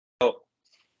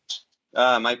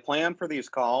My plan for these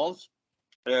calls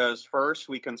is first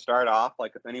we can start off,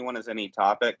 like if anyone has any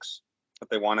topics that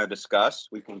they want to discuss,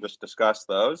 we can just discuss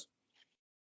those.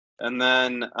 And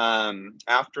then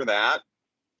after that,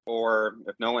 or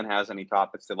if no one has any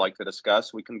topics they'd like to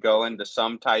discuss, we can go into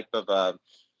some type of a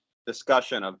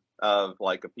discussion of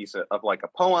like a piece of like a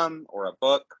poem or a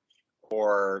book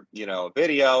or, a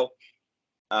video,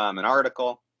 an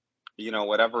article,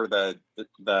 whatever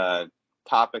the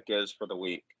topic is for the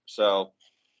week. So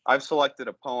I've selected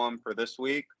a poem for this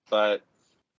week, but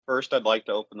first I'd like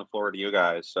to open the floor to you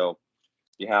guys. So if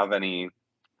you have any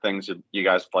things that you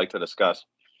guys would like to discuss.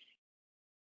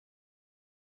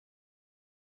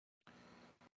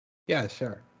 Yeah,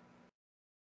 sure.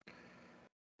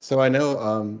 So I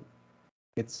know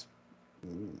it's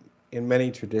in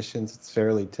many traditions, it's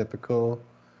fairly typical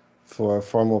for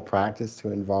formal practice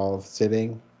to involve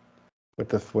sitting with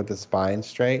the spine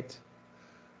straight.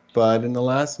 But in the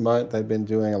last month, I've been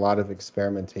doing a lot of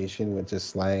experimentation with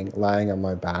just lying on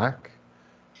my back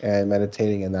and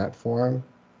meditating in that form.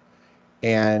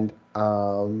 And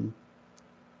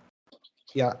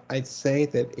yeah, I'd say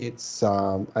that it's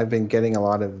I've been getting a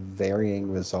lot of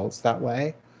varying results that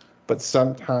way, but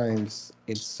sometimes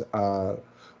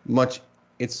much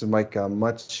it's like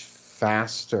much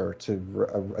faster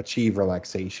to achieve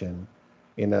relaxation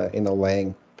in a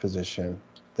laying position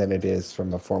than it is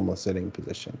from a formal sitting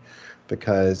position,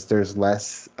 because there's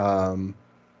less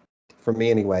for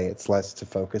me anyway, it's less to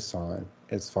focus on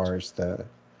as far as the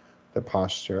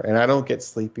posture. And I don't get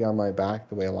sleepy on my back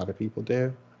the way a lot of people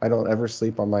do. I don't ever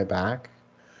sleep on my back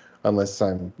unless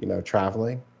I'm,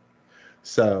 traveling.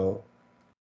 So,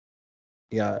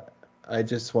 yeah, I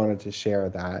just wanted to share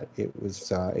that.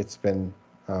 It's been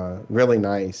really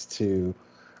nice to,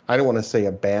 I don't want to say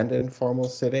abandon formal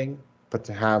sitting, but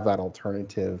to have that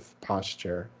alternative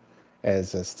posture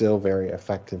as a still very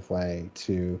effective way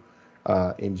to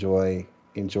enjoy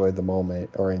the moment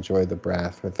or enjoy the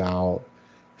breath without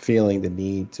feeling the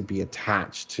need to be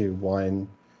attached to one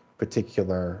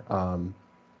particular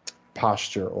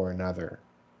posture or another.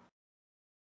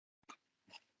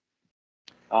 Yep.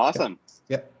 Awesome.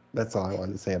 Yep. That's all I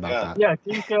wanted to say about Yeah. that. Yeah, I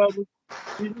think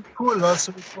this is cool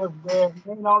also because the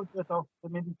main outlet of the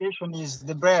meditation is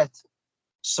the breath.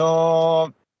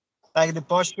 So, like the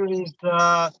posture is,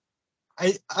 I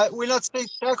will not say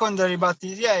secondary, but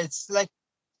yeah, it's like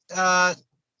uh,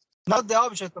 not the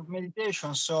object of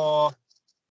meditation. So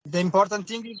the important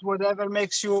thing is whatever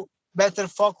makes you better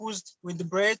focused with the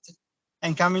breath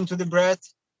and come into the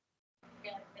breath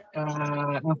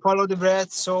and follow the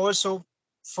breath. So also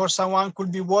for someone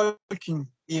could be walking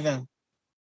even.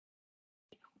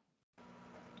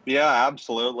 Yeah,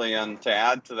 absolutely. And to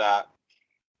add to that,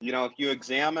 if you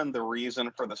examine the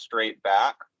reason for the straight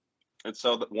back, it's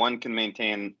so that one can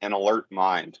maintain an alert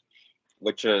mind,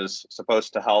 which is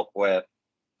supposed to help with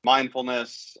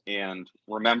mindfulness and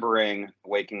remembering,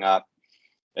 waking up,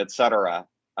 etc.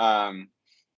 And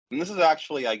this is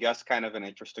actually, I guess, kind of an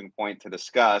interesting point to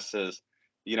discuss is,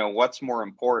 what's more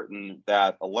important,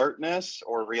 that alertness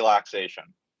or relaxation,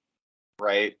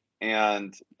 right?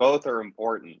 And both are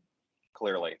important,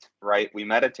 clearly, right? We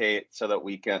meditate so that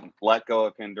we can let go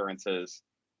of hindrances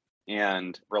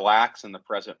and relax in the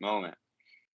present moment.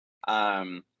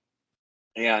 Um,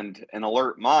 and an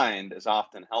alert mind is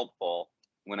often helpful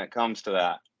when it comes to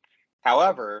that.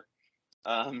 However,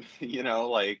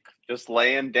 like just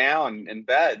laying down in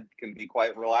bed can be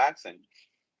quite relaxing.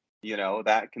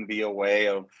 That can be a way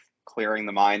of clearing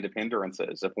the mind of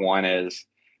hindrances if one is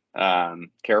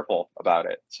careful about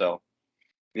it. So,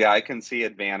 yeah, I can see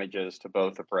advantages to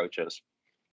both approaches.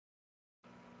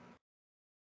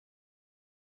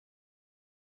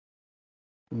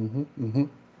 Mm-hmm. Mm-hmm.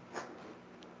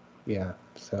 Yeah.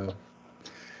 So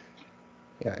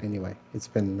yeah. Anyway,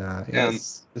 And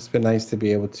it's been nice to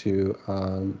be able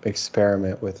to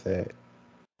experiment with it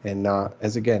and not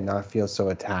feel so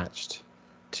attached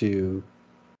to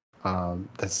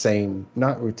the same,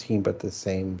 not routine, but the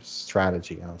same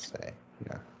strategy, I'll say.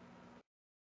 Yeah.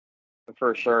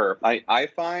 for sure, I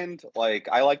find like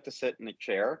I like to sit in a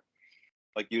chair,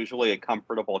 like usually a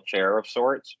comfortable chair of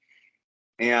sorts.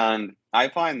 And I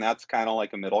find that's kind of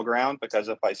like a middle ground because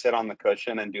if I sit on the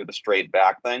cushion and do the straight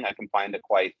back thing, I can find it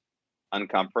quite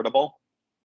uncomfortable.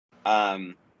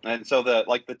 And so the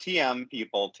TM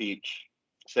people teach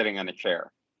sitting in a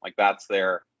chair, like that's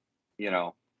their, you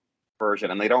know,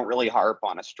 version, and they don't really harp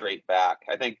on a straight back.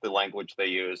 I think the language they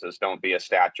use is "don't be a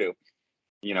statue."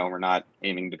 We're not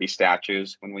aiming to be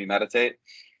statues when we meditate.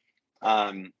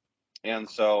 Um, and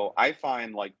so I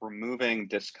find like removing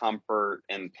discomfort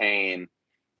and pain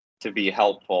to be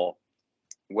helpful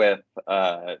with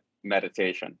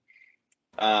meditation.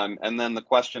 And then the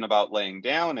question about laying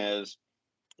down is,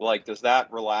 like, does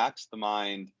that relax the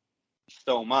mind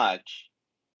so much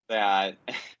that,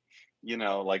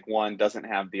 like one doesn't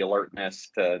have the alertness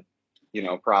to,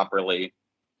 properly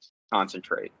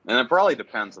concentrate? And it probably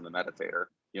depends on the meditator.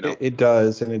 It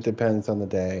does, and it depends on the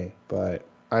day, but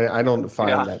I don't find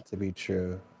Yeah. that to be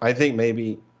true. I think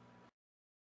maybe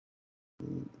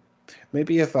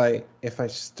if I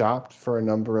stopped for a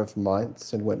number of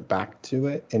months and went back to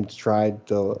it and tried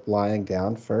lying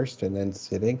down first and then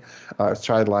sitting,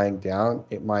 tried lying down,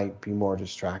 it might be more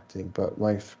distracting. But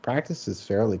my practice is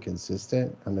fairly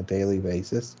consistent on a daily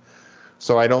basis,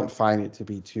 so I don't find it to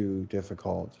be too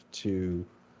difficult to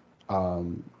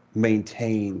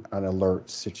maintain an alert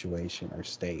situation or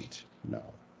state. No,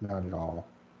 not at all.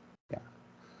 Yeah.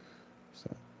 So,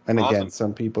 and again, Awesome.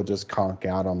 some people just conk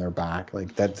out on their back,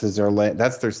 like that's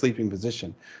their sleeping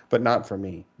position, but not for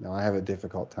me. No, I have a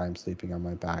difficult time sleeping on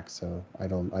my back, so I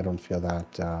don't feel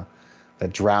that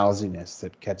that drowsiness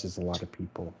that catches a lot of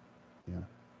people. Yeah.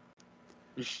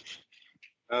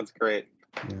 That's great.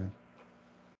 Yeah.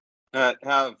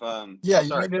 Yeah,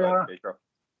 Sorry, go ahead, Pedro.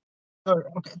 sorry,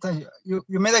 okay, thank you.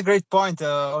 You made a great point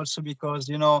also because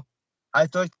I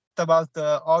talked about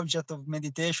the object of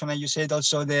meditation, and you said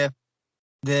also the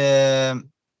the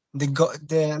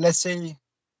let's say,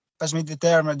 pass me the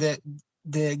term,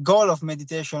 the goal of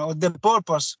meditation or the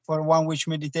purpose for one which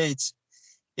meditates,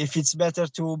 if it's better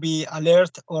to be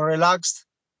alert or relaxed.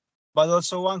 But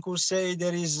also one could say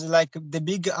there is like the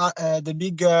big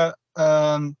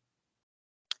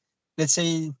let's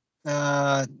say,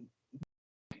 the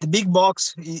big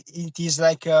box. It is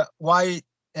like, why,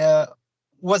 uh,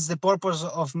 what's the purpose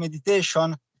of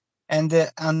meditation, and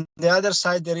on the other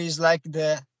side there is like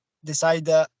the side,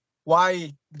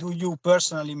 why do you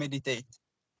personally meditate?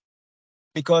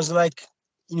 Because like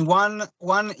in one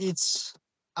it's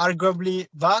arguably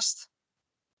vast,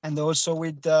 and also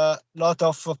with a lot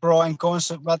of pro and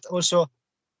cons, but also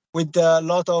with a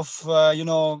lot of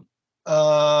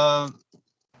uh,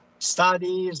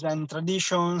 studies and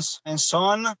traditions and so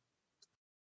on.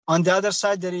 On the other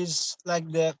side there is like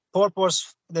the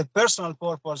personal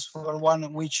purpose for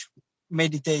one which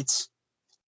meditates,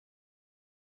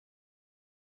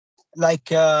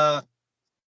 like, I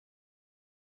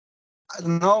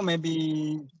don't know,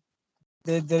 maybe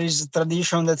there is a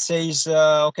tradition that says,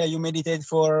 okay, you meditate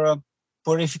for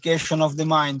purification of the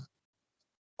mind,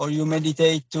 or you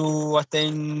meditate to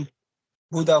attain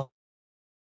Buddha.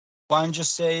 One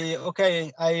just say,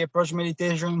 okay, I approach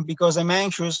meditation because I'm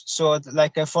anxious, so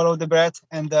like I follow the breath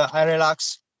and I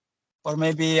relax. Or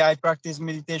maybe I practice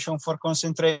meditation for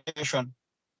concentration.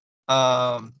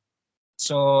 Um,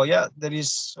 so yeah, there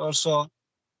is also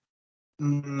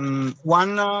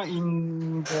one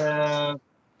in the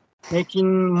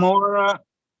making more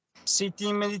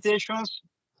sitting meditations.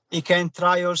 It can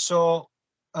try also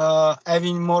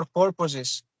having more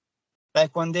purposes.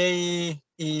 Like one day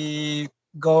he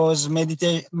goes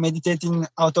meditating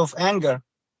out of anger.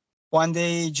 One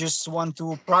day he just want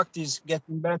to practice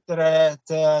getting better at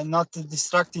not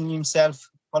distracting himself,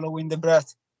 following the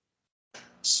breath.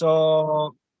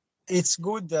 So it's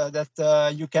good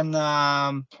that you can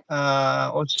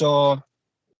also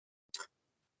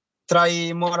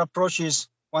try more approaches.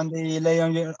 One day lay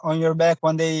on your back,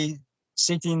 one day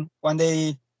sitting, one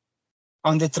day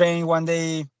on the train, one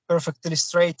day perfectly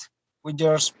straight with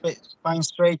your spine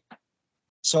straight.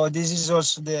 So this is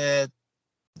also the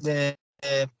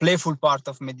playful part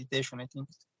of meditation, I think.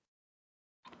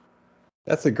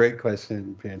 That's a great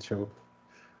question, Pancho,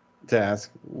 to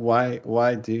ask.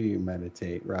 Why do you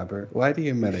meditate, Robert? Why do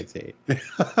you meditate?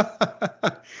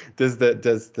 Does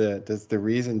the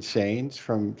reason change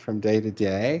from day to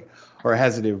day, or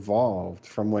has it evolved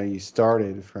from when you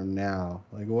started from now?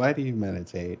 Like, why do you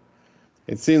meditate?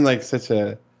 It seemed like such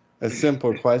a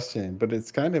simple question, but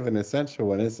it's kind of an essential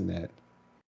one, isn't it?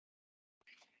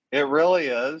 It really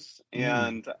is. Mm.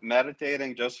 And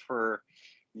meditating just for,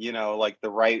 like the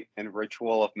rite and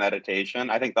ritual of meditation,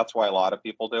 I think that's why a lot of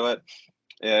people do it,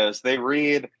 is they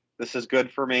read, this is good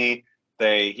for me.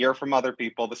 They hear from other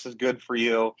people, this is good for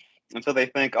you. And so they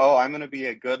think, oh, I'm going to be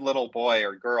a good little boy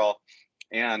or girl,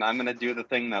 and I'm going to do the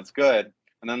thing that's good.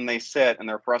 And then they sit and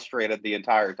they're frustrated the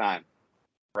entire time,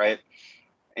 right?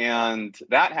 And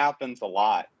that happens a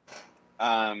lot.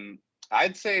 Um,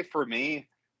 I'd say for me,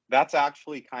 that's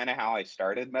actually kind of how I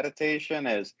started meditation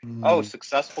is, oh, Mm.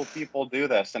 successful people do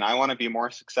this, and I want to be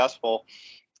more successful.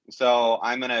 So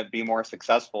I'm going to be more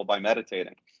successful by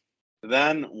meditating.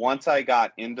 Then once I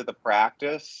got into the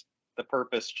practice, the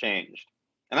purpose changed.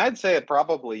 And I'd say it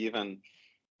probably even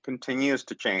continues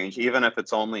to change, even if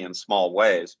it's only in small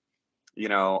ways. You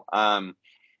know,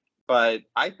 but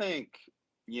I think,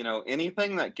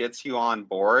 anything that gets you on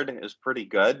board is pretty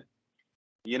good,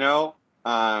 you know?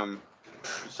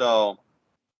 So,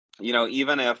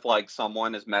 even if like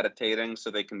someone is meditating so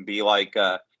they can be like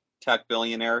a tech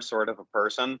billionaire sort of a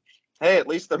person, hey, at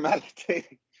least they're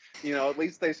meditating, at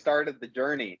least they started the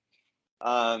journey.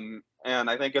 And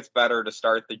I think it's better to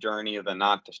start the journey than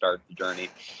not to start the journey.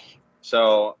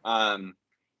 So,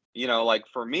 like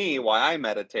for me, why I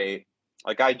meditate,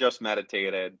 like I just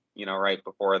meditated, right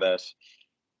before this,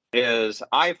 is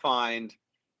I find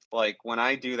like when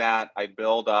I do that, I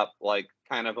build up like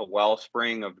kind of a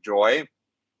wellspring of joy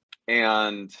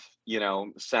and,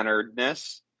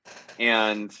 centeredness.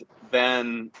 And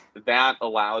then that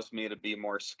allows me to be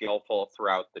more skillful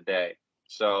throughout the day.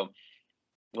 So,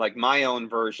 like my own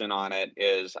version on it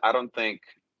is I don't think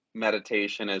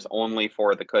meditation is only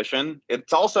for the cushion.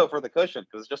 It's also for the cushion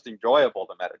because it's just enjoyable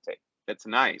to meditate. It's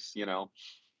nice,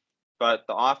 but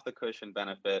the off the cushion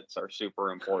benefits are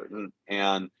super important.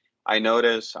 And I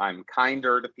notice I'm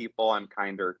kinder to people. I'm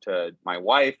kinder to my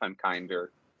wife. I'm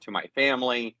kinder to my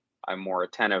family. I'm more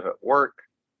attentive at work.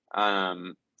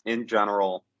 In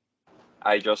general,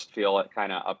 I just feel it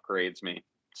kind of upgrades me.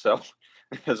 So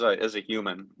as a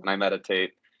human when I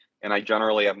meditate, and I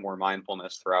generally have more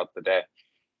mindfulness throughout the day.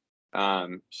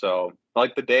 So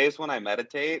like the days when I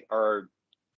meditate are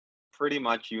pretty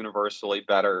much universally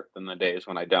better than the days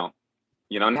when I don't.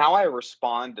 And how I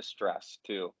respond to stress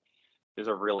too is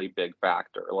a really big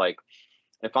factor. Like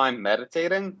if I'm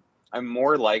meditating, I'm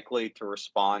more likely to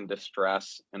respond to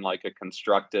stress in like a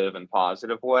constructive and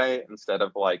positive way instead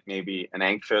of like maybe an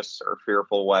anxious or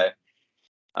fearful way.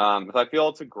 Because I feel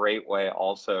it's a great way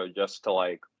also just to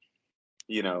like,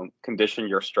 condition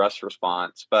your stress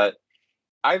response. But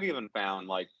I've even found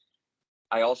like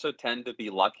I also tend to be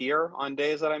luckier on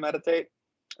days that I meditate.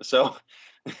 So,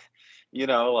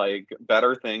 like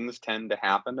better things tend to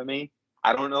happen to me.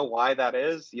 I don't know why that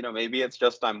is. Maybe it's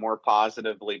just I'm more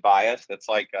positively biased. It's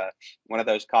like one of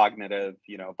those cognitive,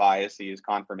 biases,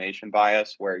 confirmation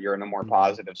bias, where you're in a more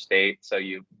positive state. So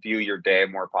you view your day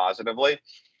more positively.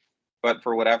 But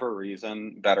for whatever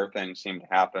reason, better things seem to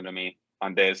happen to me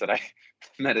on days that I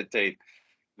meditate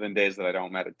than days that I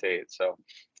don't meditate. So,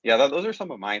 yeah, those are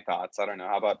some of my thoughts. I don't know.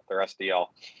 How about the rest of y'all?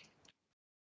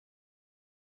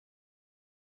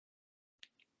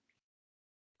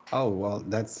 Oh well,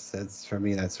 that's for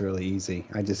me. That's really easy.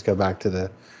 I just go back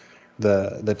to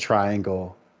the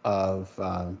triangle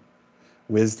of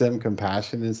wisdom,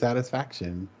 compassion, and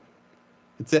satisfaction.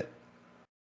 That's it.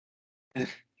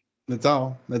 That's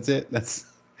all. That's it. That's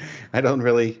I don't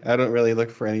really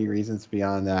look for any reasons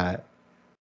beyond that.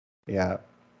 Yeah,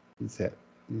 that's it.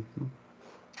 Mhm.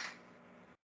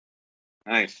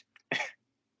 Nice.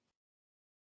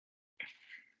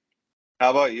 How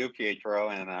about you, Pietro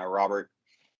and Robert?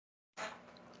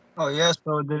 Oh yes,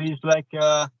 so there is like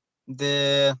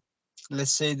the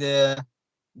let's say the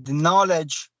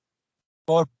knowledge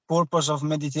for purpose of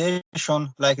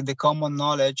meditation, like the common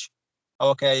knowledge.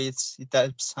 Okay, it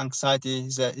helps anxiety,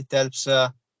 it helps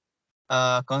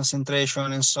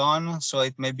concentration and so on. So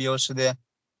it may be also the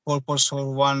purpose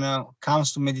for one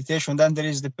comes to meditation. Then there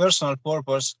is the personal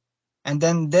purpose, and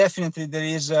then definitely there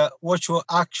is what you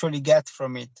actually get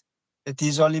from it. That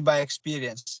is only by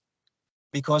experience,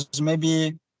 because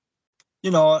maybe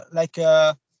like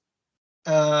I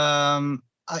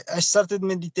started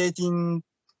meditating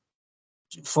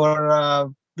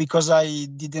for because I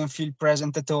didn't feel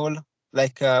present at all,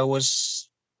 like I was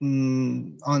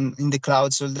on in the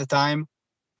clouds all the time,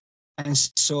 and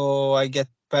so I get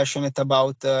passionate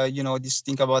about this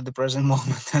thing about the present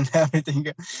moment and everything,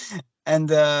 and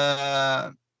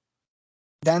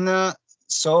then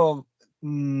so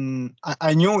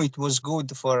I knew it was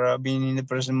good for being in the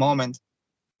present moment,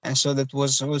 and so that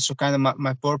was also kind of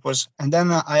my purpose. And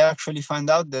then I actually found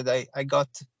out that I got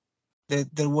that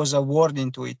there was a word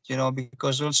into it,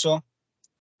 because also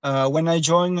when I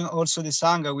joined also the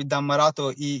Sangha with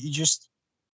Dhammarato, he just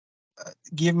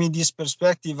give me this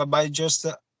perspective about just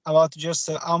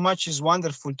how much is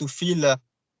wonderful to feel,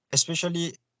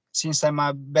 especially since I'm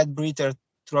a bad breather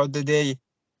throughout the day,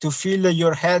 to feel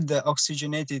your head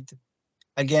oxygenated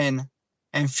again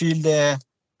and feel the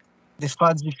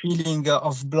fuzzy feeling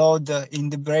of blood in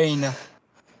the brain.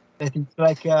 That it's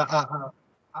like a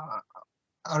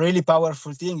really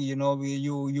powerful thing. You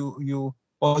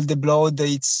all the blood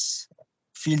it's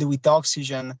filled with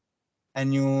oxygen,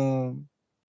 and you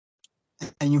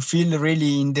feel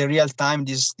really in the real time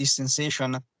this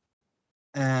sensation.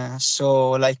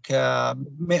 So like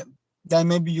then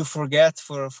maybe you forget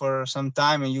for some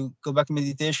time, and you go back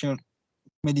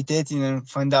meditating and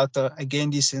find out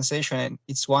again this sensation, and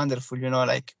it's wonderful.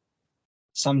 Like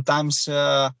Sometimes,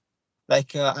 I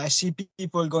see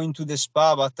people going to the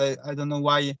spa, but I don't know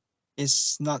why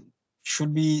it's not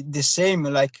should be the same.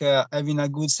 Like having a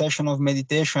good session of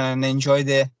meditation and enjoy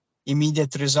the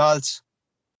immediate results.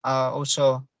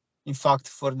 Also, in fact,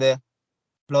 for the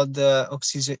blood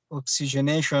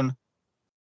oxygenation.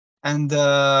 And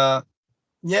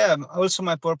yeah, also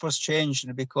my purpose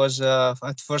changed because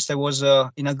at first I was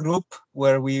in a group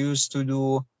where we used to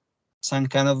do some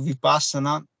kind of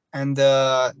vipassana, and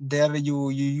there you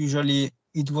usually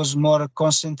it was more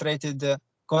concentrated,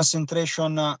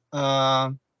 concentration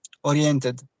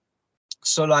oriented.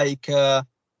 So like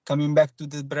coming back to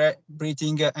the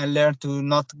breathing and learn to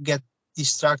not get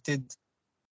distracted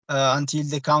until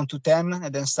they count to 10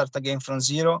 and then start again from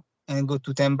 0 and go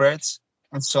to 10 breaths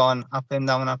and so on, up and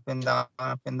down, up and down,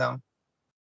 up and down.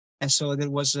 And so there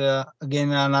was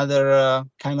again another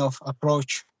kind of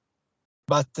approach.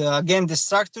 But again, the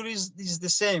structure is the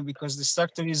same, because the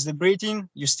structure is the breathing.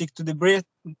 You stick to the breath,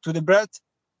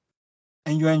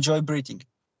 and you enjoy breathing.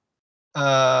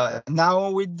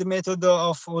 Now with the method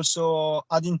of also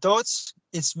adding thoughts,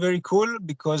 it's very cool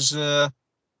because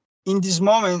in this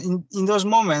moment, in those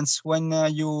moments when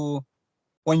you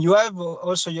have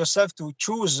also yourself to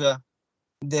choose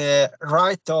the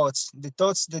right thoughts, the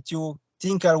thoughts that you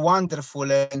think are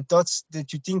wonderful and thoughts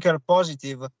that you think are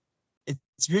positive,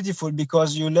 it's beautiful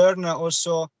because you learn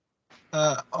also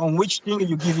on which thing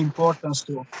you give importance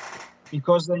to.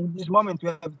 Because in this moment, you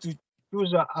have to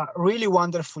choose a really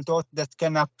wonderful thought that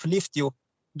can uplift you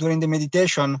during the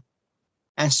meditation.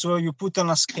 And so you put on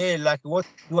a scale, like, what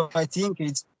do I think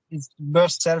it's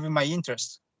best serving my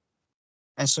interest?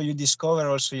 And so you discover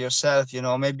also yourself,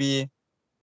 maybe,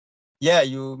 yeah,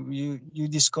 you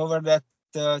discover that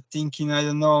thinking, I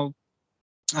don't know,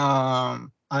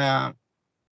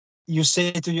 you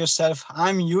say to yourself,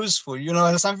 I'm useful,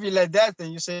 something like that.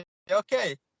 And you say,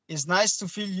 okay, it's nice to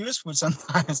feel useful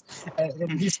sometimes.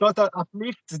 This thought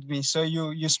uplifted me. So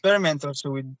you experiment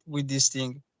also with this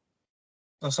thing.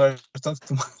 Oh, sorry, I talked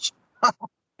too much.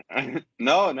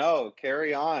 No,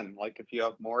 carry on. Like, if you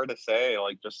have more to say,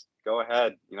 like, just go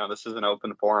ahead. This is an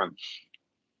open forum.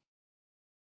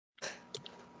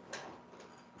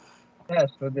 Yeah,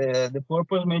 so the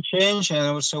purpose may change, and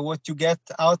also what you get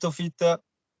out of it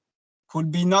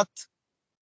could be not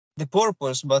the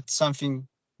purpose, but something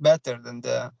better than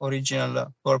the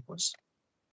original purpose.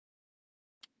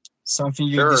 Something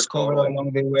you Sure, discover totally.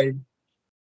 along the way.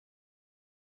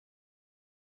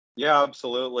 Yeah,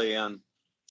 absolutely. And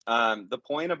the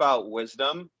point about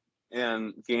wisdom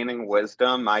and gaining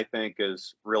wisdom, I think,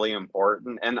 is really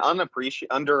important and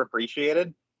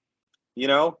underappreciated. You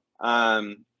know,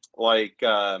 like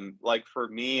for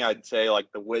me, I'd say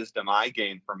like the wisdom I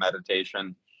gain from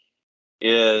meditation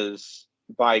is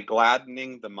by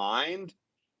gladdening the mind,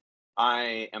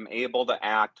 I am able to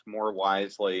act more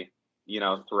wisely,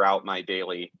 throughout my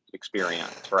daily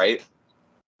experience, right?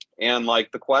 And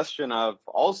like the question of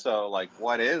also like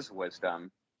what is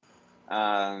wisdom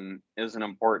is an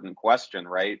important question,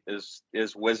 right? Is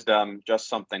wisdom just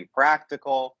something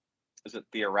practical? Is it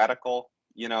theoretical?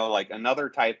 Like another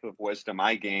type of wisdom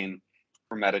I gain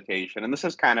from meditation, and this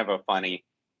is kind of a funny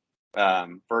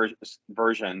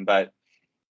version, but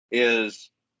is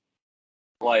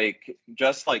like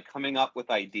just like coming up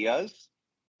with ideas.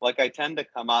 Like I tend to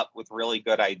come up with really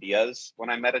good ideas when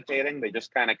I'm meditating. They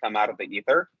just kind of come out of the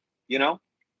ether, you know.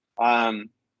 Um,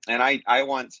 and I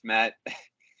once met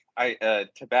a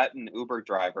Tibetan Uber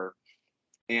driver,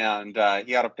 and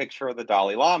he had a picture of the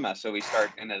Dalai Lama. So we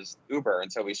started in his Uber,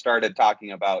 and so we started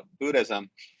talking about Buddhism.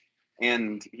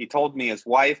 And he told me his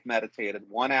wife meditated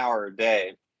 1 hour a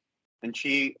day, and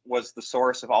she was the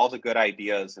source of all the good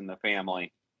ideas in the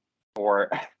family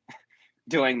for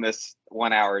doing this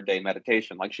 1 hour a day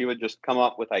meditation. Like she would just come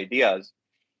up with ideas,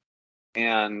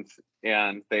 and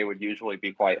they would usually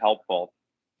be quite helpful.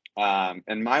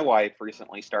 And my wife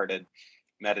recently started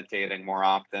meditating more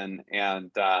often,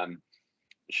 and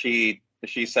she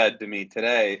said to me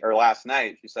today or last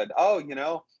night, she said, "Oh,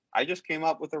 I just came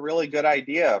up with a really good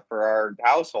idea for our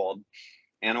household,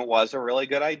 and it was a really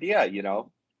good idea."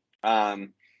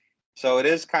 So it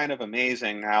is kind of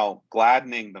amazing how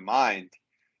gladdening the mind,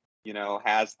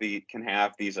 can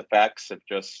have these effects of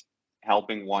just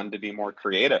helping one to be more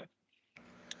creative,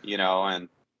 and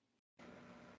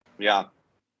yeah.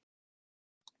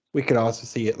 We could also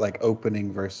see it like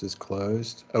open versus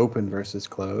closed,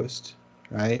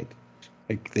 right?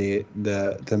 Like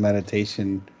the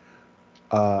meditation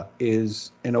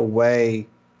is in a way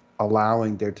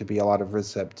allowing there to be a lot of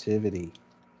receptivity,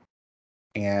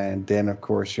 and then of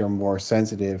course you're more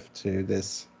sensitive to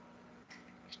this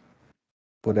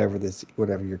whatever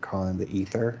you're calling the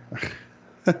ether.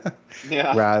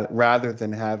 Yeah. Rather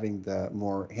than having the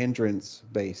more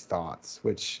hindrance-based thoughts,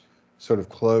 which sort of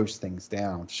close things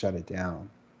down, shut it down,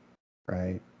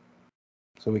 right?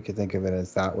 So we could think of it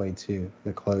as that way too,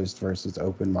 the closed versus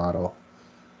open model,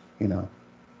 you know,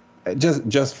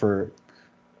 just for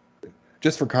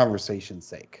conversation's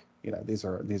sake. You know, these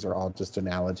are all just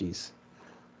analogies,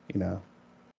 you know.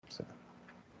 So.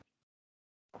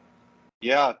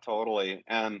 Yeah, totally.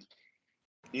 And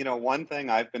one thing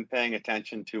I've been paying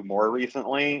attention to more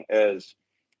recently is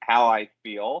how I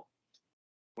feel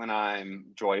when I'm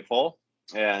joyful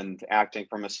and acting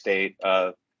from a state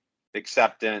of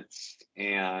acceptance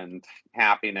and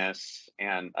happiness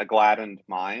and a gladdened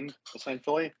mind,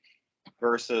 essentially,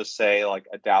 versus, say, like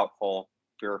a doubtful,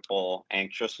 fearful,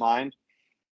 anxious mind.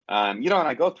 And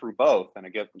I go through both and I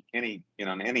get in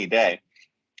any day.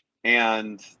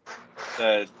 And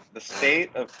the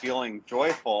state of feeling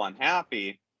joyful and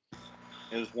happy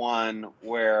is one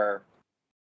where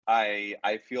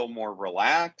I feel more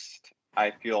relaxed.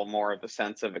 I feel more of a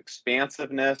sense of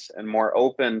expansiveness and more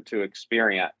open to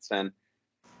experience. And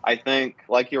I think,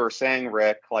 like you were saying,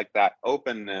 Rick, like that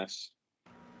openness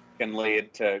can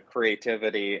lead to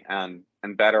creativity and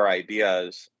better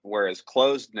ideas, whereas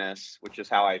closedness, which is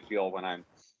how I feel when I'm,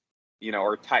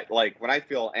 or tight, like when I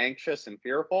feel anxious and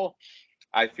fearful,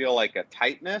 I feel like a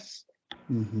tightness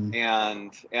Mm-hmm.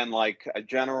 and like a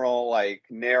general like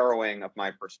narrowing of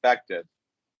my perspective.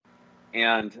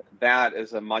 And that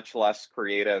is a much less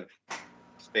creative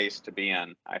space to be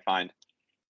in, I find.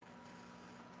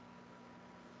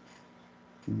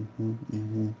 Mm-hmm.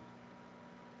 Mm-hmm.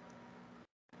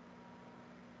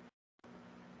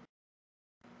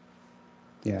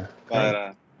 Yeah.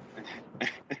 Great. But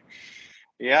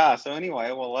yeah, so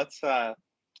anyway, well, let's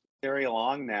carry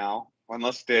along now.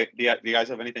 Unless do you guys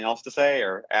have anything else to say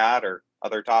or add or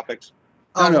other topics?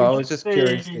 I No, will I was just just say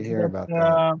curious to hear that, about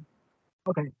that.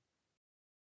 okay.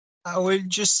 I will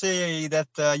just say that,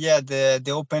 yeah,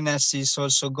 the openness is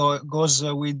also goes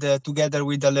with together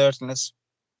with alertness,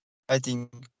 I think,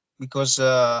 because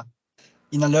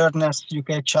in alertness you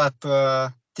catch up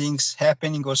things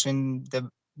happening also in the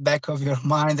back of your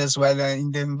mind as well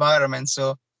in the environment.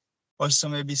 So also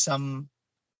maybe some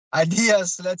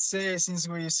ideas, let's say, since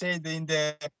we said in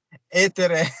the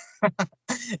ether,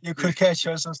 you could catch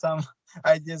also some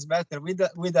ideas better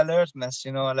with alertness,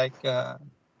 like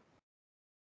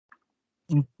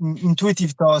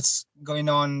intuitive thoughts going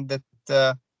on that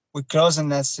with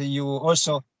closeness you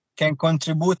also can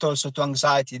contribute also to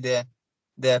anxiety.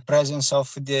 The presence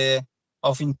of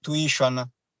intuition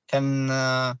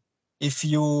can, if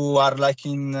you are like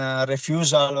in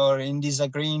refusal or in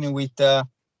disagreeing with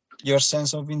your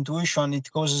sense of intuition,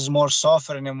 it causes more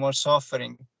suffering and more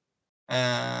suffering,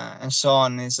 and so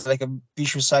on. It's like a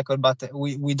vicious cycle. But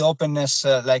with openness,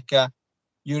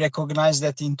 you recognize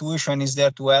that intuition is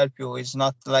there to help you. It's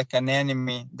not like an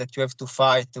enemy that you have to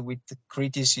fight with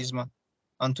criticism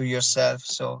onto yourself.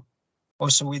 So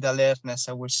also with alertness,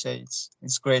 I would say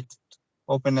it's great.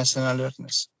 Openness and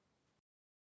alertness.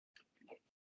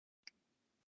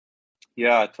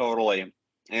 Yeah, totally.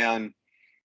 And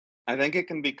I think it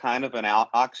can be kind of an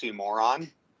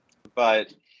oxymoron,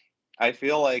 but I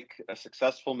feel like a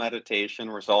successful meditation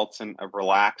results in a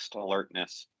relaxed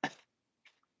alertness,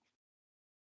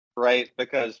 right?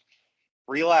 Because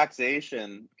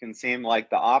relaxation can seem like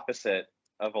the opposite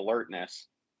of alertness.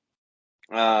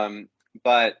 Um,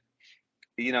 but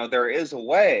there is a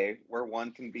way where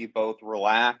one can be both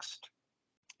relaxed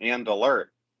and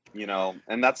alert,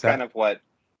 and that's kind That of what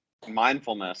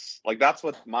that's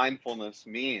what mindfulness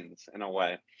means in a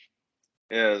way,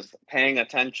 is paying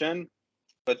attention,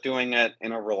 but doing it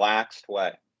in a relaxed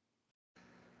way.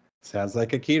 sounds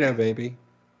like a keto, baby.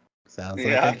 Sounds like a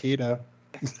Yeah. keto.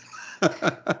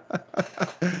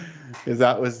 Because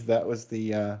that was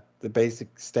the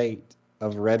basic state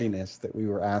of readiness that we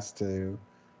were asked to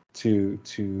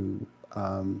to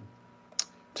um,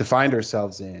 to find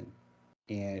ourselves in,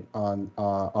 and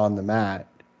on the mat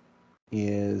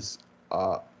is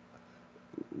uh,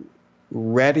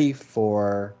 ready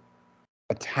for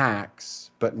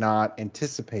attacks, but not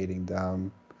anticipating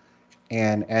them,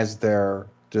 and as they're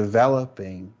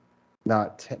developing,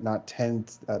 not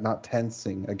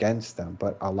tensing against them,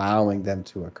 but allowing them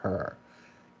to occur,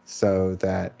 so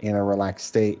that in a relaxed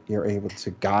state you're able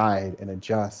to guide and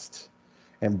adjust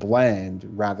and blend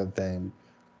rather than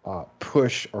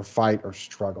push or fight or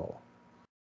struggle.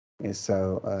 And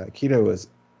so keto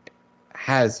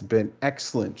has been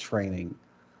excellent training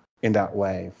in that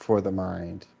way for the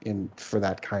mind for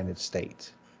that kind of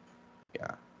state.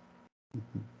 Yeah.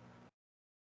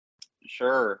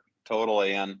 Sure,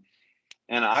 totally. And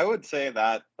I would say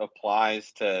that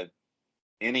applies to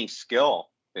any skill,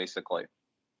 basically.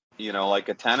 You know, like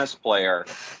a tennis player,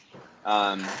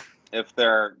 if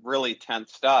they're really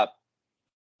tensed up,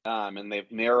 and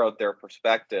they've narrowed their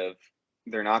perspective,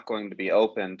 they're not going to be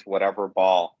open to whatever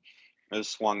ball is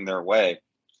swung their way.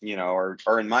 You know,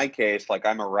 or in my case, like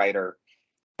I'm a writer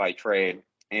by trade,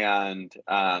 and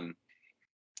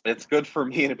it's good for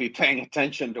me to be paying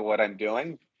attention to what I'm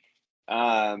doing.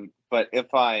 But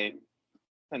if I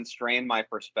constrain my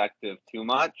perspective too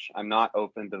much, I'm not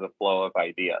open to the flow of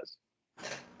ideas.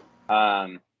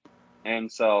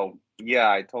 And so, yeah,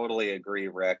 I totally agree,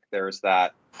 Rick. There's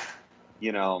that,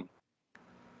 you know,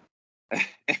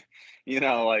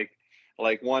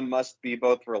 like one must be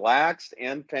both relaxed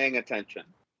and paying attention,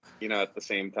 at the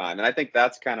same time. And I think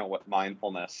that's kind of what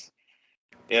mindfulness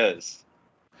is.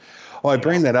 Well, I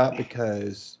bring that up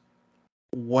because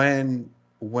when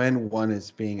one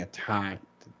is being attacked,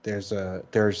 there's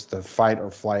the fight or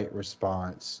flight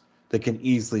response that can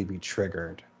easily be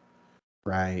triggered,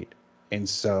 right? And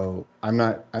so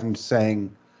I'm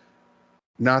saying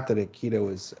not that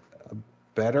Aikido is a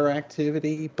better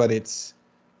activity, but it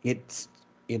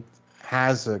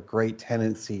has a great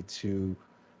tendency to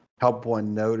help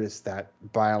one notice that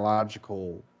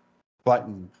biological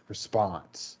button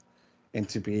response and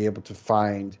to be able to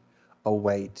find a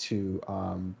way to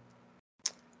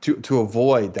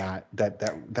avoid that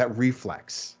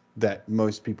reflex that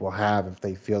most people have if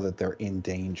they feel that they're in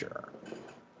danger,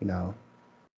 you know.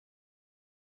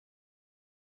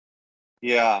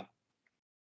 Yeah,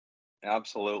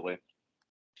 absolutely.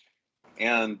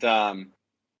 And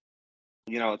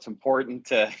it's important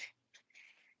to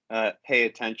pay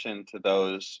attention to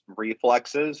those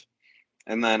reflexes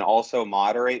and then also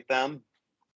moderate them,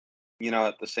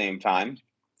 at the same time.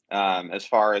 As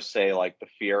far as, say, like the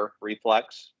fear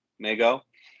reflex may go.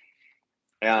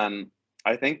 And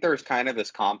I think there's kind of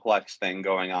this complex thing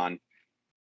going on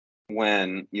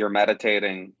when you're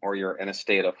meditating or you're in a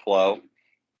state of flow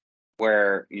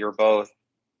where you're both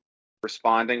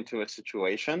responding to a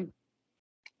situation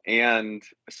and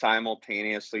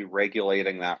simultaneously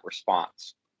regulating that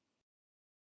response,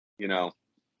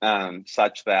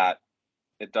 such that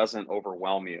it doesn't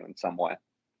overwhelm you in some way.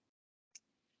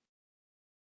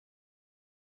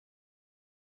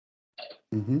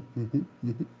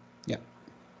 Yeah.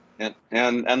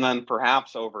 And then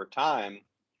perhaps over time,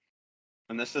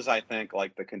 and this is, I think,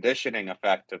 like the conditioning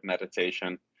effect of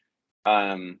meditation,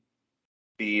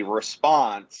 the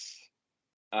response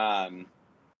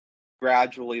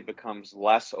gradually becomes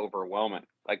less overwhelming.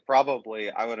 Like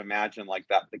probably, I would imagine, like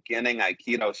that beginning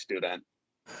Aikido student,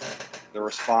 the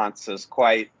response is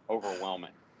quite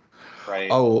overwhelming, right?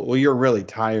 Oh, well, you're really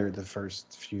tired the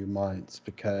first few months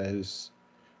because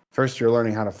first you're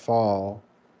learning how to fall,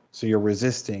 so you're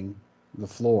resisting the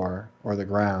floor or the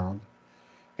ground.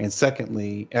 And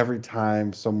secondly, every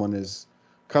time someone is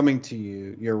coming to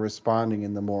you, you're responding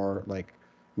in the more like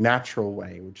natural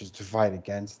way, which is to fight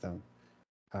against them.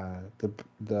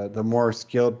 The more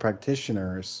skilled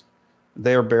practitioners,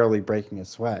 they are barely breaking a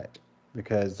sweat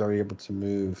because they're able to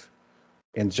move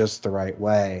in just the right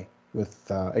way with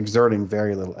exerting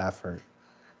very little effort.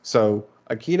 So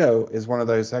Aikido is one of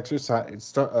those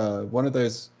one of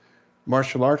those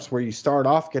martial arts where you start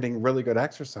off getting really good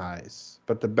exercise,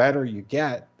 but the better you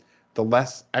get, the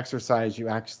less exercise you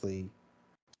actually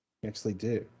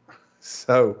do.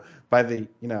 So by the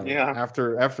Yeah,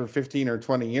 after 15 or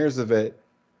 20 years of it,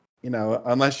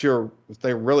 unless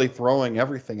they're really throwing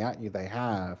everything at you they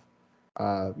have,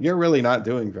 you're really not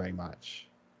doing very much,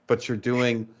 but you're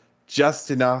doing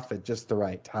just enough at just the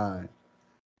right time.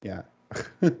 Yeah.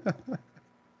 It's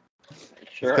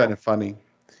kind sure. of funny.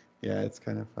 Yeah, it's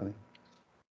kind of funny.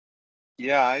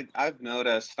 Yeah, I've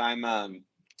noticed I'm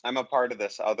a part of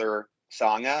this other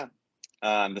sangha,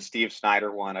 the Steve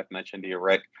Snyder one I've mentioned to you,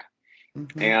 Rick.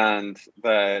 Mm-hmm. And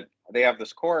they have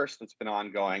this course that's been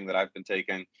ongoing that I've been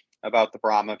taking about the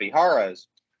Brahma Viharas.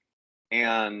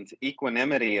 And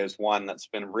equanimity is one that's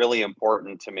been really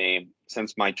important to me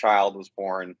since my child was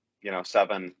born,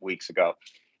 7 weeks ago.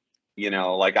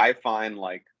 Like I find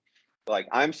like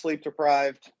I'm sleep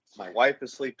deprived, my wife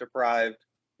is sleep deprived,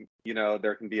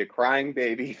 there can be a crying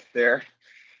baby there,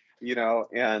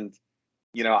 and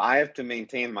I have to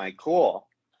maintain my cool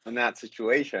in that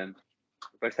situation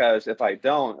because if I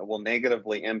don't, it will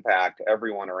negatively impact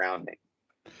everyone around me.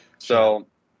 Sure.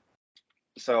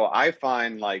 So I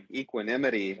find like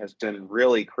equanimity has been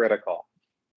really critical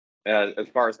as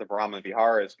far as the Brahma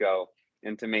Viharas go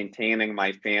into maintaining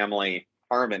my family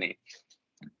harmony.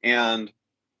 And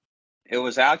it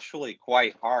was actually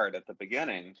quite hard at the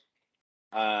beginning,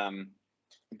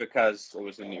 because it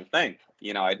was a new thing.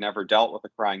 You know, I'd never dealt with a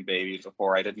crying baby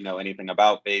before. I didn't know anything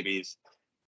about babies.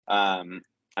 I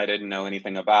didn't know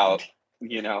anything about,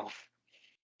 you know,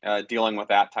 dealing with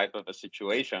that type of a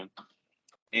situation.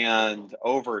 And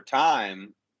over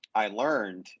time, I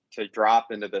learned to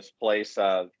drop into this place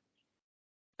of,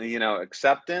 you know,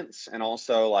 acceptance and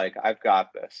also like, I've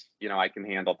got this, you know, I can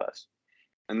handle this.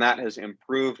 And that has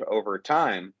improved over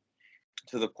time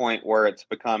to the point where it's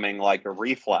becoming like a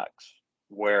reflex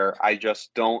where I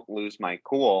just don't lose my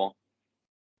cool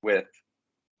with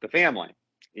the family,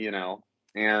 you know,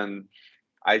 and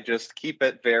I just keep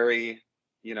it very,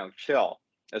 you know, chill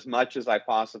as much as I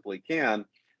possibly can.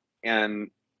 And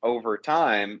over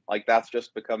time, like that's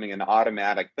just becoming an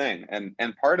automatic thing. And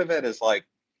part of it is like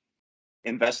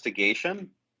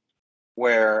investigation,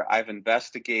 where I've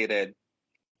investigated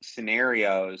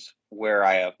scenarios where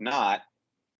I have not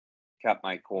kept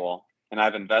my cool, and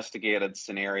I've investigated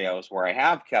scenarios where I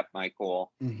have kept my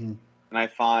cool. Mm-hmm. And I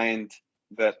find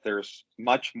that there's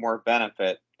much more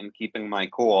benefit in keeping my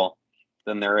cool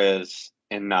than there is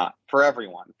in not, for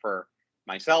everyone, for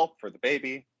myself, for the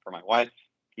baby, for my wife,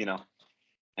 you know.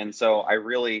 And so I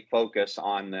really focus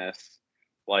on this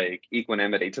like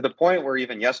equanimity to the point where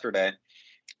even yesterday,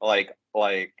 like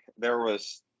there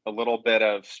was a little bit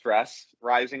of stress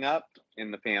rising up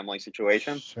in the family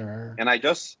situation. Sure. And I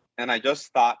just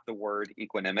thought the word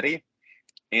equanimity,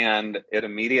 and it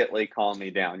immediately calmed me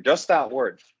down. Just that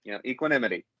word, you know,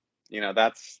 equanimity. You know,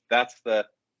 that's the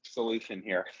solution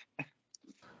here.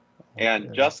 And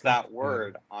Very just good. that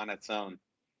word on its own,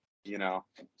 you know.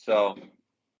 So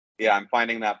yeah, I'm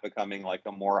finding that becoming like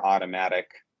a more automatic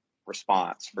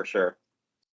response for sure.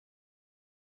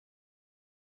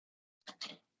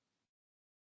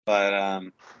 But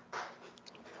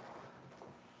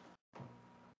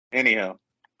anyhow,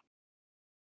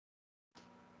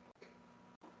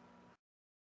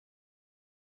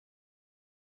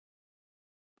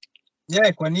 Yeah,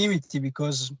 equanimity,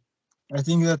 because I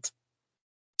think that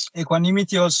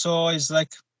equanimity also is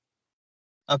like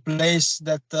a place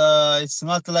that it's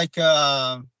not like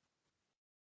how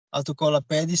to call a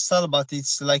pedestal, but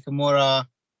it's like more a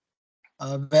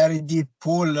very deep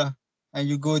pool, and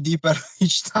you go deeper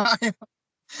each time.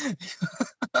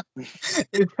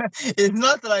 It's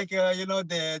not like you know,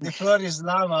 the floor is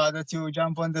lava that you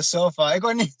jump on the sofa.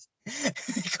 Equanimity,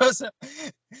 because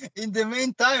in the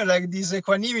meantime, like this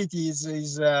equanimity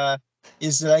is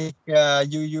like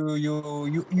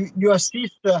you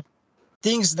assist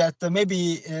things that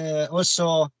maybe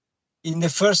also in the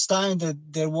first time that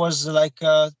there was like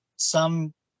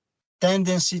some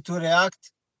tendency to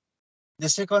react. The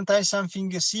second time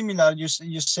something similar, you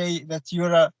say that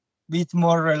you're a bit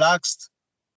more relaxed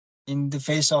in the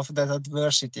face of that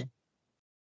adversity.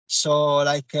 So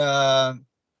like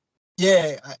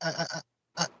yeah,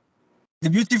 the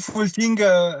beautiful thing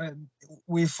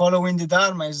we follow in the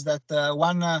Dharma is that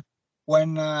one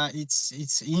when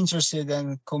it's interested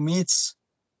and commits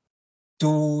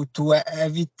to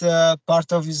have it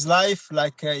part of his life,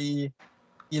 like he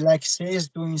like says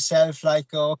to himself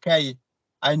like, okay,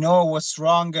 I know what's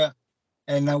wrong,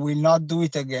 and I will not do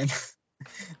it again.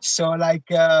 So like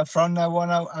from now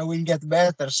on I will get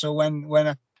better. So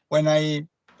when I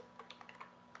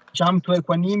jump to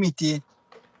equanimity,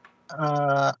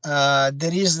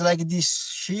 there is like this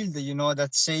shield, you know,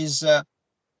 that says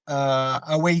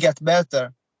I will get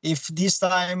better. If this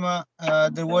time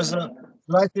there was a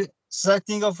slight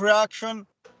thing of reaction,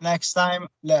 next time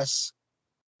less.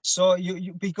 So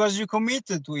you because you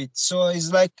committed to it. So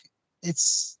it's like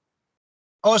it's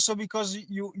also because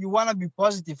you want to be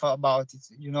positive about it,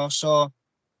 you know. So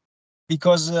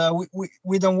because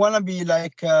we don't want to be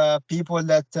like people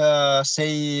that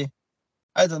say,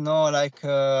 I don't know, like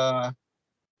oh,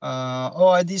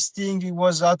 this thing it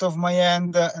was out of my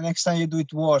hand, next time you do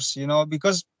it worse, you know,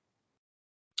 because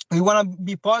we want to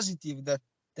be positive that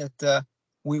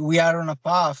we are on a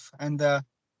path, and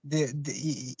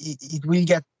it will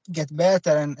get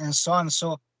better, and so on.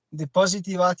 So the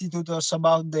positive attitude also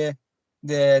about the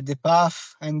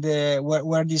path, and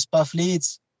where this path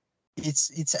leads,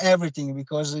 it's everything,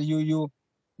 because you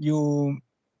you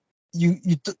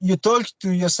talk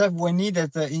to yourself when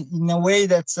needed, in a way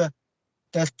that's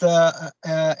that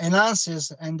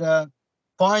enhances and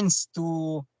points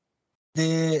to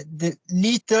the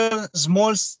little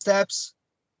small steps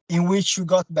in which you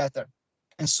got better.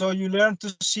 And so you learn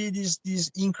to see this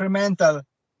incremental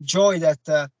joy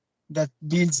that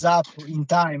builds up in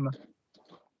time.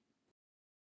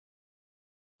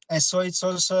 And so it's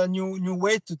also a new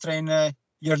way to train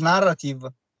your narrative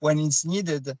when it's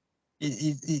needed.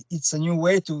 It's a new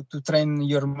way to train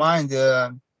your mind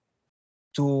to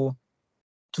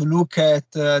look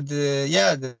at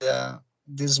the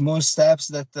small steps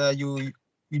that you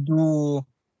do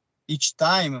each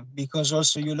time, because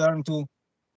also you learn to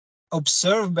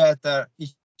observe better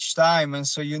each time, and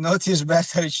so you notice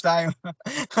better each time.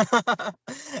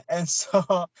 And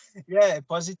so yeah,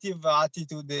 positive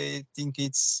attitude, I think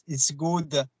it's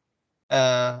good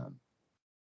to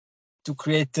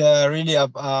create really a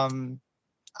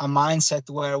mindset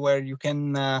where you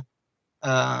can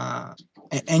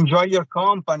enjoy your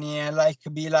company, and like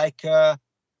be like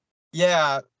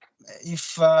yeah,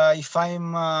 if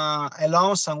I'm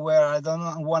alone somewhere, I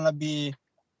don't want to be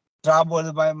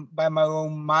troubled by my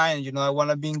own mind, I want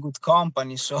to be in good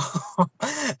company. So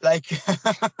like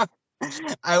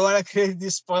I want to create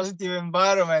this positive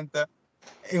environment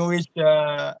in which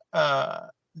there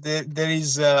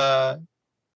is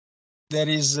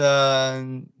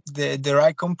the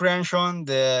right comprehension,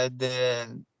 the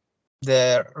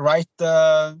right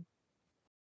the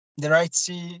right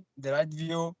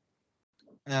view.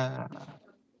 Uh,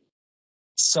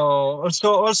 so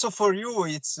also for you,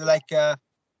 it's like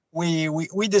we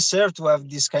deserve to have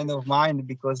this kind of mind,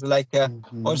 because like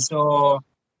also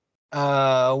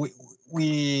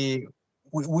we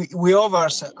we we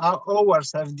always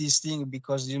have this thing,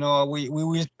 because we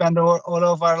will spend all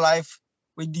of our life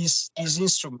with this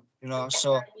instrument,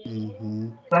 so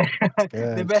like the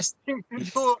Good. best thing to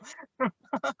do.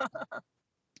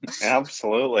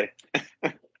 Absolutely.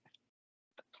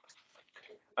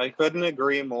 I couldn't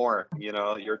agree more.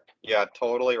 You're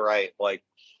totally right. Like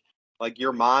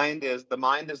your mind is the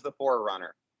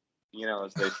forerunner,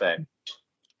 as they say.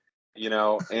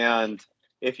 And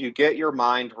if you get your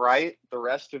mind right, the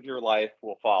rest of your life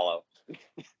will follow. If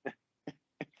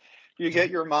you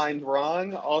get your mind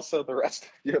wrong, also the rest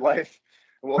of your life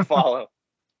will follow.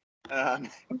 Um,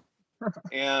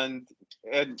 and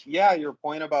yeah, your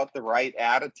point about the right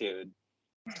attitude,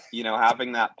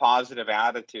 having that positive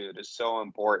attitude is so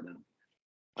important.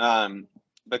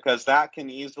 Because that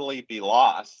can easily be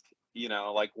lost.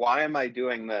 Like, why am I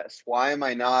doing this? Why am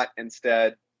I not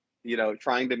instead,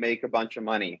 trying to make a bunch of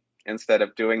money instead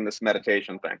of doing this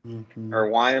meditation thing? Or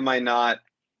why am I not,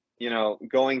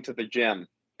 going to the gym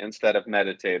instead of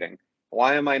meditating?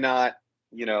 Why am I not,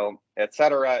 et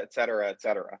cetera, et cetera, et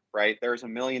cetera, right? There's a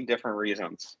million different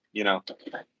reasons,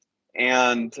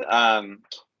 and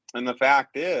the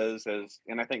fact is,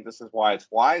 and I think this is why it's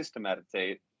wise to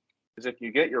meditate, is if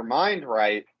you get your mind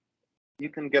right, you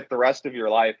can get the rest of your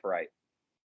life right.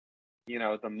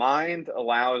 The mind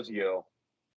allows you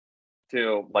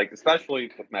to, like,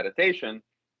 especially with meditation,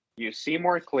 you see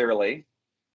more clearly,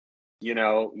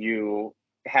 you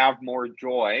have more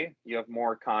joy, you have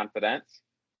more confidence,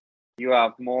 you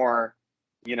have more,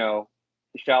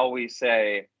 shall we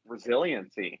say,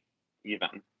 resiliency,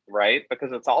 even, right?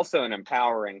 Because it's also an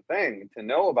empowering thing to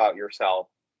know about yourself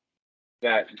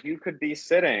that you could be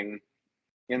sitting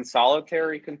in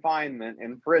solitary confinement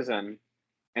in prison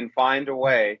and find a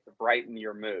way to brighten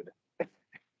your mood.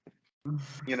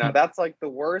 That's like the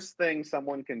worst thing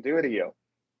someone can do to you,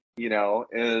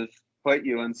 is put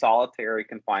you in solitary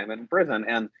confinement in prison.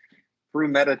 And through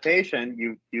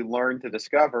meditation, you learn to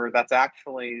discover that's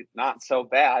actually not so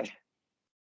bad.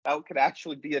 That could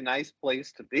actually be a nice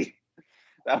place to be.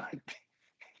 That would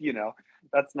be,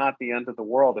 that's not the end of the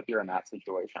world if you're in that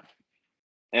situation.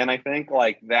 And I think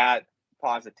like that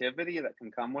positivity that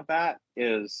can come with that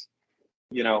is,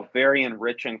 very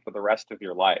enriching for the rest of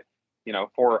your life,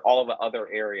 for all the other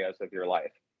areas of your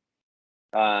life.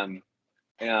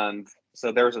 And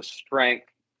so there's a strength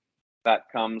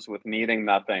that comes with needing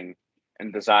nothing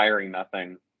and desiring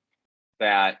nothing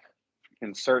that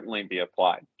can certainly be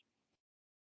applied.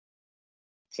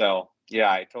 So yeah,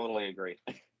 I totally agree.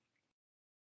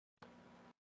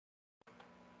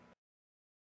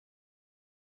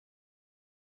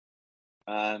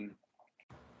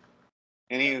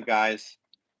 Any of you guys,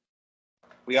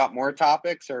 we got more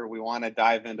topics, or we want to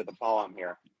dive into the poem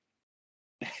here?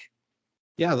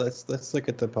 Yeah, let's look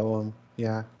at the poem.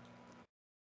 Yeah.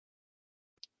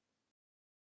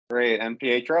 Great. And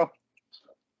Pietro?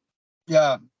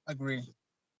 Yeah, agree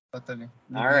totally.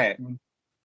 All right.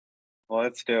 Well,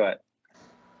 let's do it.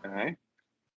 Okay.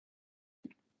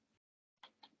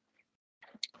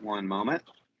 One moment.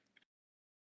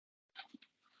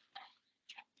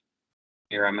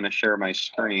 Here, I'm going to share my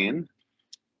screen.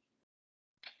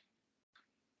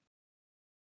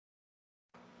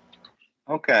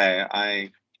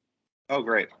 Okay, oh,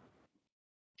 great.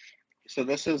 So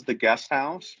this is The Guest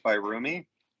House by Rumi.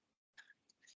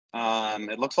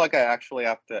 It looks like I actually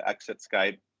have to exit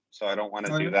Skype, so I don't want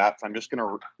to do that. So I'm just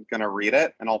gonna read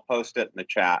it, and I'll post it in the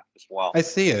chat as well. I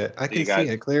see it. I can see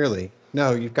it clearly.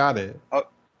 No, you've got it. Oh,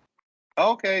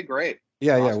 Okay, great.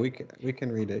 Yeah, yeah, Awesome. we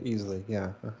can read it easily.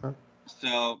 Yeah. Uh-huh.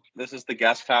 So this is The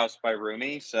Guest House by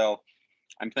Rumi. So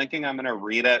I'm thinking I'm going to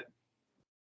read it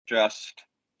just,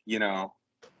 you know,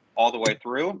 all the way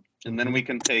through, and then we Mhm.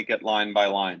 can take it line by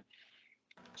line.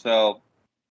 So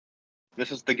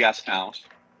this is The Guest House.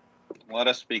 Let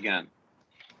us begin.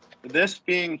 This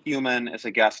being human is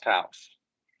a guest house.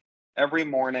 Every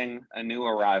morning, a new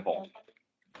arrival.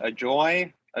 A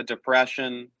joy, a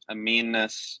depression, a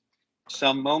meanness,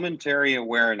 some momentary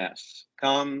awareness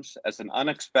comes as an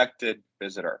unexpected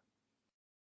visitor.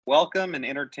 Welcome and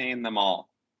entertain them all,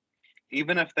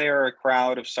 even if they are a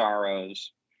crowd of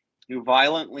sorrows who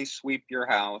violently sweep your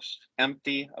house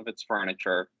empty of its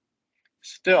furniture.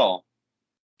 Still,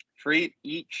 treat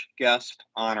each guest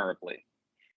honorably.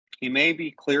 He may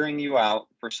be clearing you out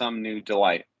for some new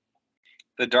delight.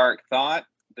 The dark thought,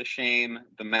 the shame,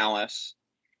 the malice,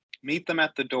 meet them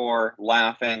at the door,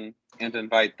 laughing, and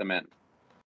invite them in.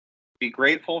 Be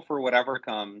grateful for whatever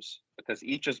comes, because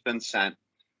each has been sent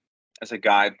as a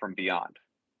guide from beyond.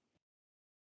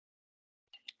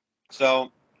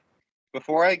 So,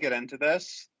 before I get into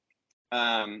this,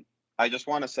 I just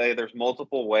want to say there's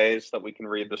multiple ways that we can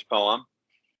read this poem.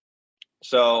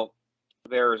 So,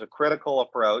 there's a critical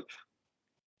approach,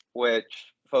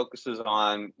 which focuses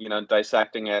on,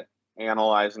 dissecting it,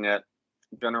 analyzing it,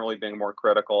 generally being more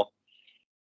critical.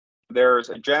 There's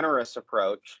a generous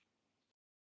approach,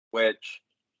 which,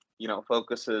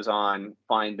 focuses on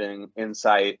finding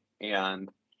insight and,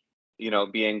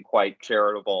 being quite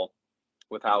charitable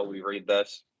with how we read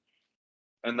this.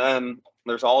 And then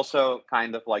there's also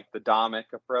kind of like the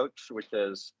Dhammic approach, which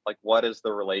is like, what is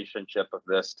the relationship of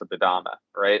this to the Dhamma,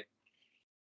 right?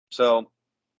 So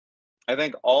I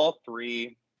think all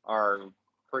three are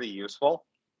pretty useful.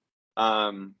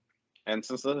 Um, and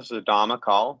since this is a Dhamma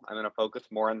call, I'm going to focus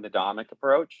more on the Dhammic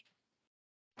approach.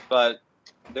 But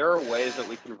there are ways that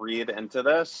we can read into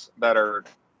this that are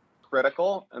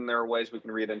critical, and there are ways we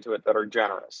can read into it that are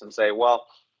generous and say, well,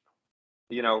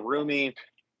 Rumi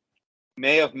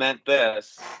may have meant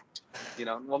this.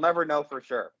 We'll never know for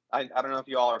sure. I don't know if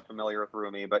you all are familiar with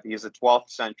Rumi, but he's a 12th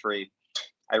century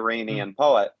Iranian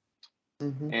poet,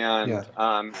 Mhm. and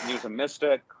Yeah. he was a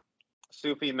mystic,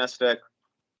 Sufi mystic,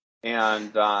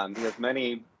 and he has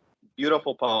many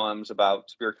beautiful poems about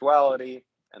spirituality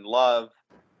and love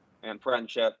and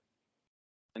friendship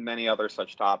and many other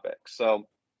such topics. So,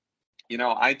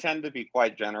 I tend to be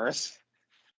quite generous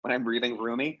when I'm reading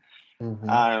Rumi. Mhm.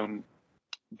 Um,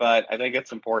 but I think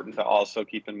it's important to also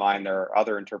keep in mind there are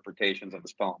other interpretations of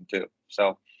this poem too.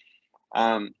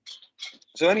 Um,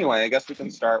 so anyway, I guess we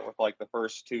can start with like the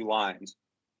first two lines.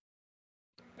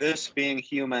 This being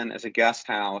human is a guest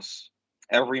house,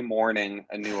 every morning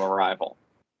a new arrival.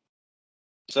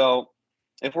 So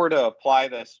if we're to apply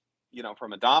this,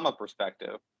 from a Dhamma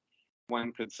perspective,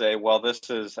 one could say, well, this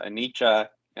is anicca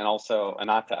and also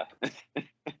anatta,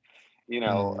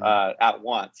 Mm. at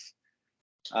once.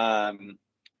 Um,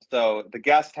 so the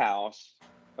guest house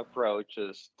approach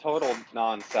is total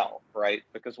non-self, right?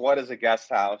 Because what is a guest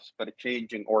house but a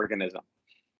changing organism,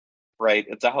 right?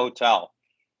 It's a hotel.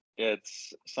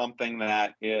 It's something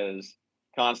that is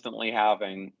constantly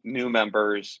having new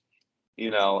members,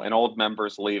 and old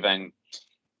members leaving,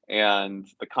 and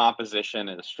the composition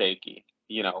is shaky,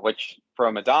 which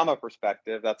from a Dhamma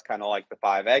perspective, that's kind of like the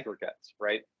five aggregates,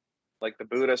 right? Like the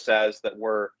Buddha says that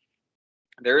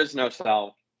there is no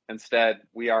self. Instead,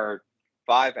 we are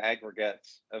five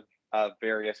aggregates of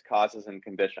various causes and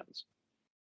conditions.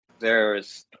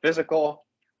 There's the physical,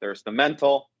 there's the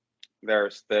mental,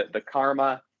 there's the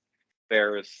karma,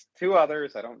 there's two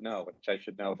others I don't know, which I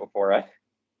should know before I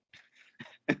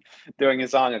doing a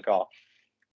Sangha call.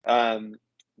 Um,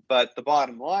 but the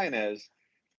bottom line is,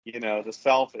 the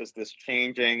self is this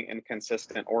changing,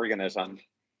 inconsistent organism,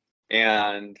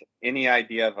 and any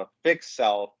idea of a fixed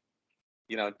self,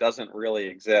 doesn't really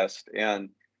exist. And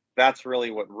that's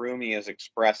really what Rumi is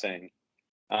expressing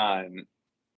um,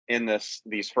 in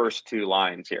these first two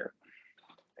lines here.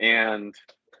 And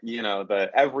the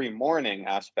every morning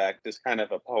aspect is kind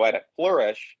of a poetic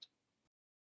flourish,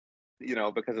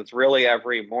 because it's really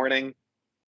every morning,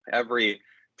 every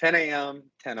 10 a.m.,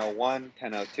 10:01,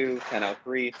 10:02,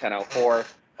 10:03, 10:04,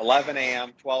 11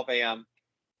 a.m., 12 a.m.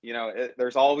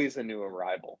 There's always a new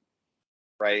arrival,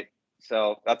 right?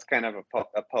 So that's kind of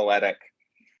a poetic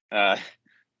uh,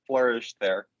 flourish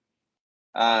there.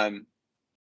 Um,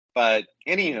 but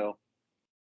anywho,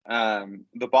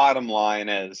 the bottom line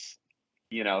is,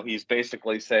 he's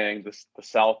basically saying the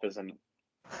self is a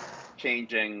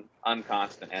changing,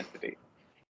 unconstant entity.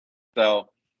 So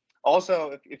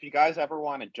also, if you guys ever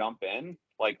want to jump in,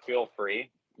 like feel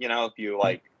free. If you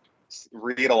like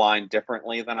read a line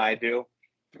differently than I do,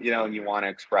 and you want to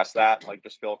express that, like,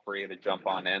 just feel free to jump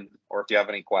on in, or if you have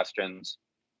any questions,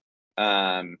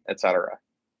 etc.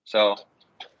 So,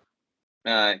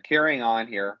 carrying on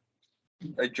here,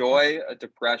 a joy, a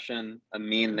depression, a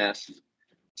meanness,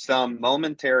 some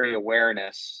momentary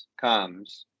awareness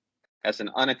comes as an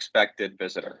unexpected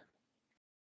visitor.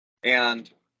 And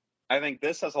I think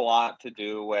this has a lot to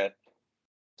do with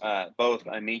both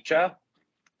anicca,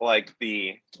 like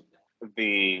the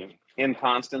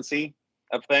inconstancy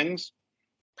of things,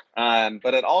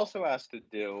 but it also has to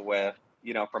do with,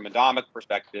 from a Dhammic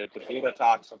perspective, the Buddha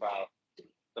talks about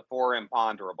the four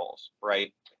imponderables,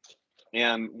 right?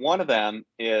 And one of them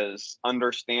is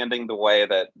understanding the way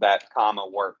that karma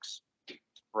works,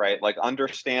 right? Like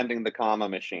understanding the karma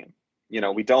machine.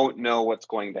 We don't know what's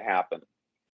going to happen.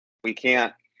 We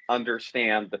can't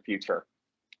understand the future,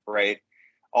 right?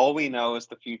 All we know is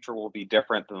the future will be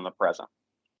different than the present.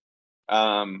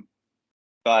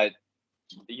 But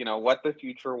what the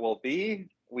future will be,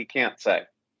 we can't say,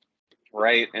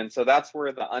 right? And so that's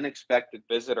where the unexpected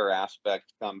visitor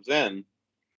aspect comes in.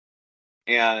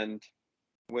 And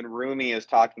when Rumi is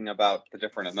talking about the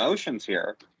different emotions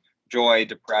here, joy,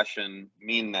 depression,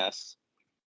 meanness,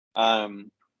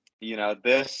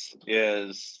 this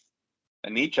is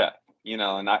anicca,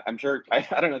 and I'm sure, I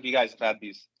don't know if you guys have had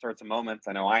these sorts of moments.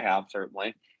 I know I have,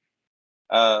 certainly,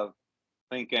 of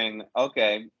thinking,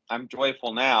 okay, I'm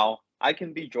joyful now, I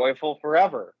can be joyful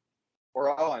forever.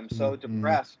 Or, oh, I'm so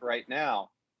depressed right now,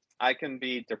 I can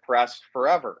be depressed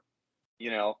forever,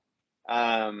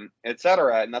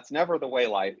 etc. And that's never the way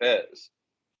life is,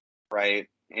 right?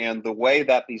 And the way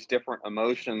that these different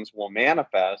emotions will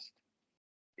manifest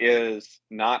is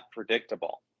not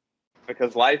predictable,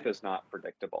 because life is not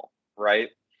predictable, right?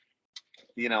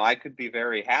 I could be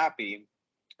very happy,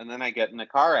 and then I get in a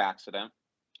car accident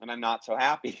and I'm not so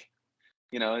happy.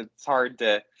 It's hard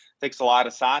takes a lot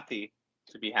of sati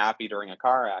to be happy during a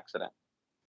car accident.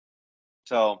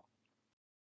 So,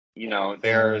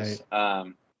 there's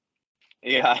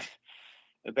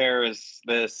there's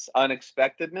this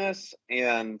unexpectedness,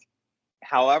 and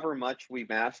however much we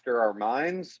master our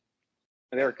minds,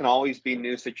 there can always be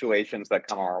new situations that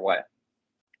come our way.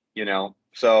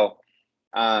 So,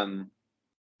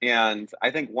 and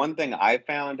I think one thing I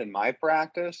found in my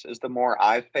practice is the more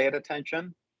I've paid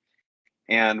attention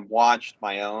and watched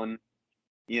my own,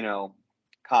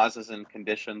 causes and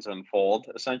conditions unfold,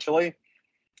 essentially,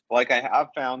 like I have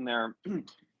found there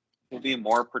will be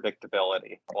more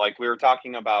predictability. Like we were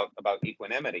talking about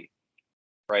equanimity,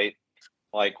 right?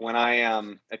 Like when I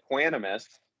am equanimous,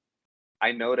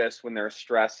 I notice when there's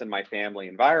stress in my family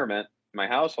environment, my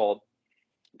household,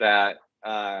 that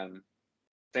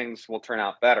things will turn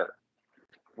out better.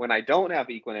 When I don't have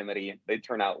equanimity, they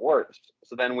turn out worse.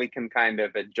 So then we can kind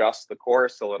of adjust the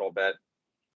course a little bit,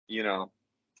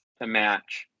 to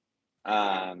match,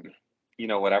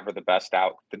 whatever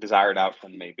the desired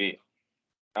outcome may be.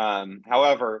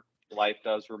 However, life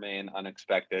does remain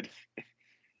unexpected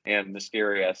and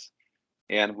mysterious,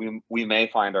 and we may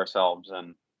find ourselves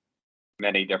in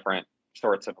many different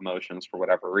sorts of emotions for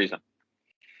whatever reason.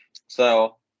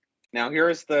 So now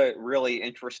here's the really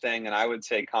interesting, and I would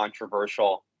say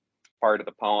controversial, part of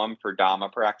the poem for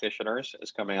Dhamma practitioners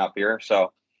is coming up here.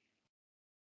 So,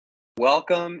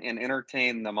 welcome and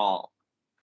entertain them all,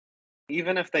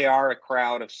 even if they are a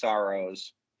crowd of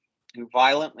sorrows who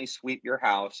violently sweep your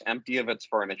house empty of its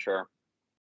furniture.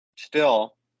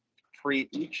 Still, treat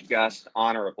each guest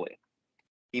honorably.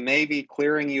 He may be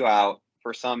clearing you out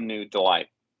for some new delight.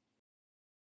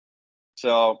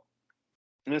 So,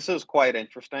 this is quite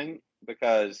interesting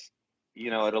because,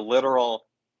 at a literal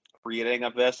reading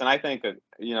of this, and I think a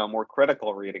more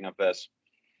critical reading of this,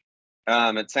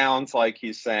 it sounds like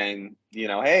he's saying,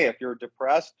 hey, if you're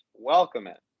depressed, welcome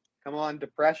it. Come on,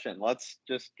 depression. Let's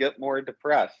just get more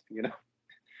depressed.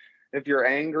 If you're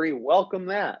angry, welcome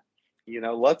that.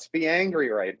 Let's be angry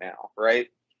right now, right?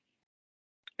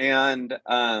 And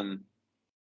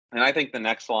I think the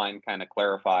next line kind of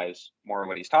clarifies more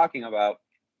what he's talking about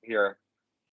here.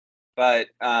 But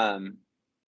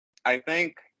I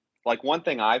think, like, one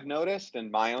thing I've noticed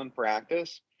in my own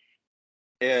practice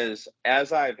is,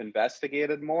 as I've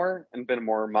investigated more and been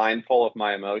more mindful of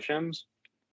my emotions,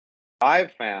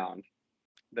 I've found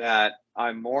that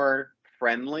I'm more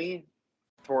friendly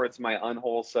towards my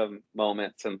unwholesome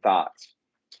moments and thoughts,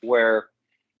 where,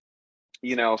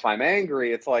 if I'm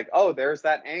angry, it's like, oh, there's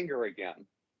that anger again.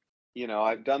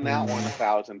 I've done that one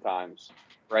 1,000 times,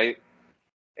 right?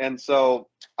 And so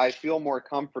I feel more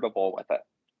comfortable with it.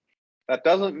 That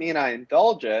doesn't mean I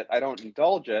indulge it. I don't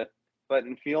indulge it, but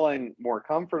in feeling more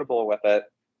comfortable with it,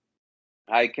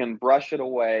 I can brush it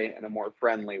away in a more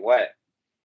friendly way.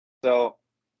 So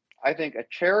I think a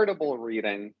charitable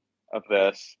reading of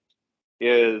this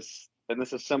is, and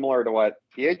this is similar to what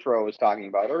Pietro was talking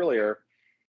about earlier,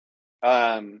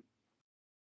 um,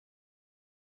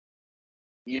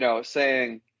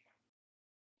 saying,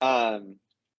 um,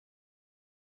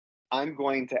 I'm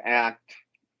going to act,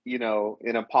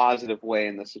 in a positive way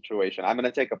in this situation. I'm going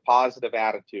to take a positive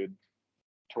attitude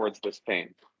towards this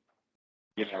pain.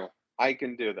 I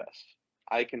can do this.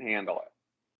 I can handle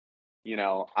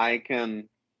it. I can,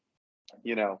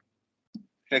 you know,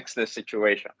 fix this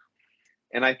situation.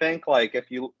 And I think, like,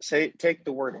 if you take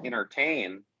the word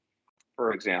entertain,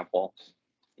 for example,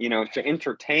 to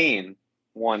entertain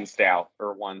one's doubt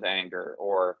or one's anger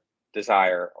or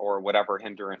desire or whatever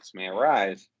hindrance may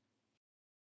arise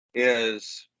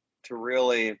is to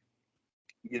really,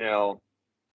 you know,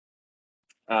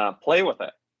 play with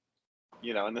it.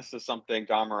 And this is something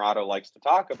Don Murato likes to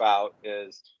talk about,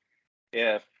 is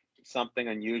if something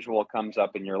unusual comes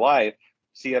up in your life,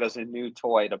 see it as a new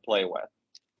toy to play with,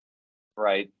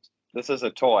 right? This is a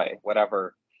toy,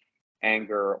 whatever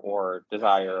anger or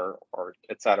desire or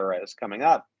etc. is coming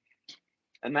up.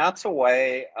 And that's a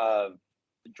way of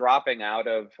dropping out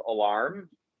of alarm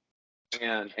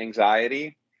and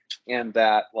anxiety, and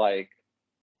that, like,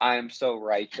 I'm so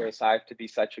righteous, I have to be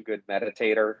such a good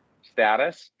meditator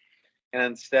status, and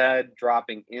instead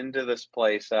dropping into this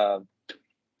place of,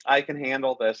 I can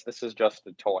handle this. This is just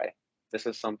a toy. This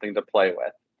is something to play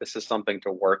with. This is something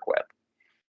to work with,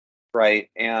 right?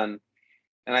 And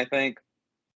I think,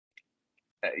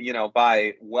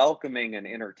 by welcoming and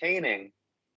entertaining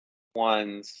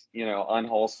one's,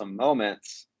 unwholesome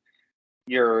moments,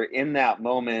 you're in that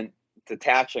moment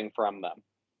detaching from them,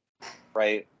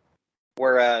 right?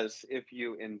 Whereas if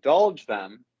you indulge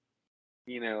them,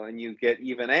 and you get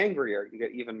even angrier, you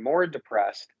get even more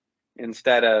depressed,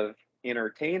 instead of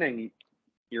entertaining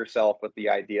yourself with the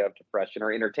idea of depression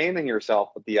or entertaining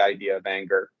yourself with the idea of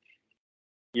anger,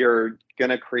 you're going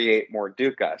to create more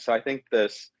dukkha. So I think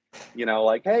this,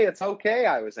 like, hey, it's okay,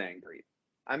 I was angry.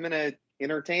 I'm going to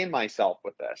entertain myself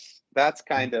with this. That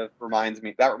reminds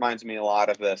me a lot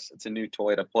of this. It's a new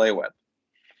toy to play with.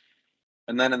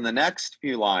 And then in the next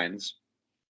few lines,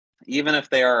 even if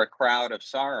they are a crowd of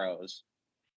sorrows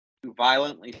who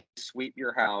violently sweep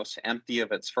your house empty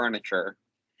of its furniture,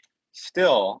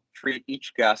 still treat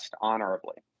each guest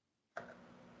honorably.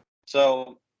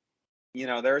 So,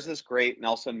 there's this great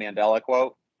Nelson Mandela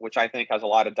quote, which I think has a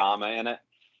lot of Dhamma in it,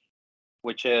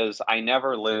 which is, I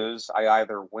never lose, I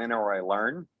either win or I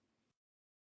learn.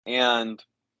 And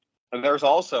there's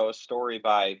also a story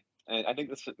by, and I think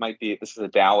this is a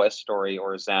Taoist story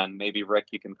or Zen. Maybe Rick,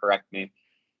 you can correct me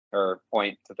or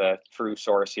point to the true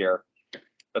source here.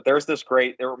 But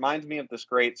it reminds me of this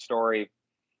great story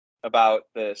about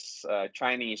this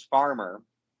Chinese farmer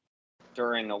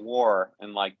during a war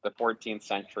in, like, the 14th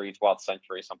century, 12th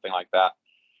century, something like that.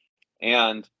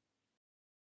 And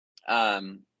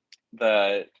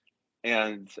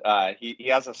he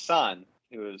has a son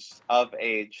who is of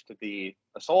age to be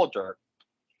a soldier.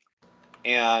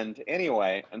 And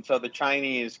anyway, and so the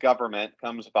Chinese government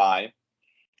comes by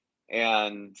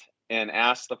and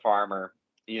asks the farmer,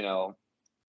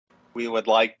 we would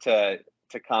like to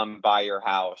come by your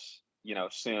house,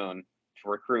 soon, to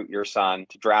recruit your son,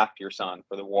 to draft your son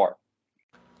for the war.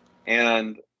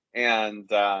 And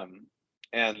the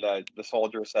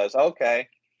soldier says, okay,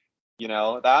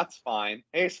 that's fine.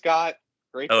 Hey, Scott,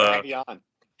 great Hello. to have you on.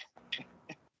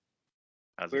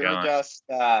 How's We it were going? just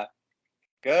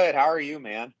good. How are you,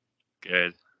 man?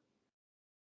 Good.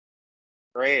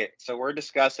 Great. So we're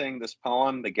discussing this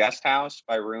poem, The Guest House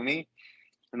by Rumi,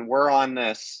 and we're on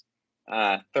this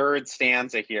third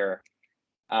stanza here.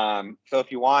 So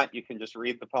if you want, you can just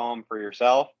read the poem for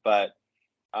yourself, but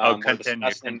we're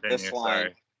discussing this line.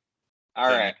 Sorry. All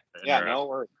right. Yeah, Interrupt. no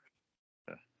worries.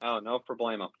 Oh, no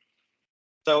problemo.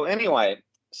 So anyway,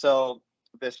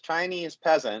 this Chinese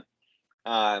peasant,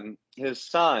 his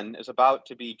son is about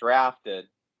to be drafted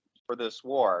for this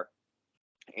war,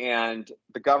 and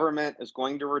the government is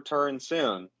going to return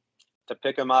soon to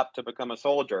pick him up to become a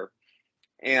soldier.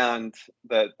 And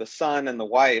the son and the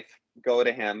wife go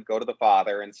to the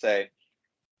father, and say,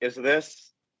 is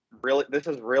this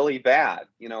really bad?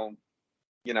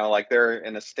 Like, they're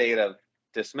in a state of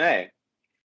dismay.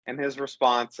 And his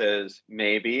response is,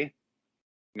 maybe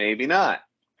not.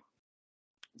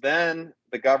 Then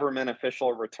the government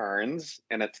official returns,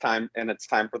 and it's time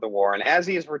for the war. And as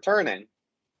he's returning,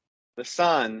 the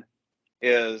son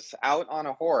is out on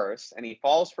a horse, and he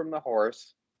falls from the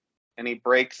horse and he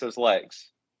breaks his legs.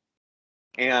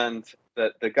 And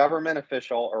the government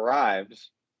official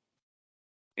arrives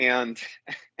and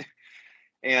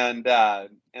and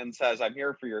says, "I'm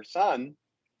here for your son."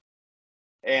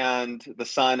 And the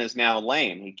son is now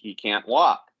lame. He can't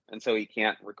walk, and so he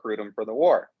can't recruit him for the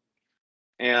war.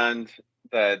 And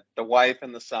the wife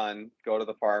and the son go to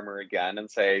the farmer again and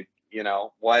say,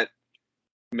 how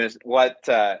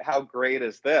great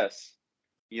is this?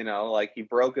 Like, he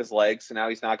broke his leg, so now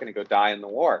he's not going to go die in the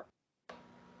war.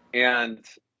 And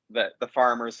the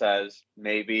farmer says,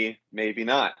 maybe, maybe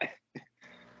not.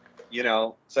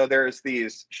 So there's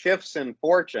these shifts in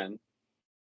fortune,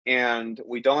 and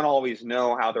we don't always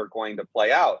know how they're going to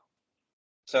play out.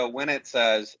 So when it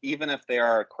says, even if they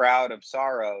are a crowd of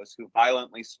sorrows who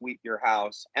violently sweep your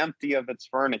house empty of its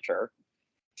furniture,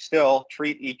 still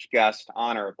treat each guest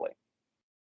honorably.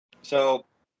 So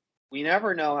we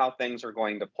never know how things are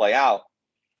going to play out.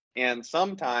 And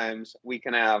sometimes we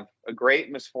can have a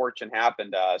great misfortune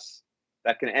happen to us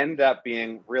that can end up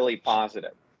being really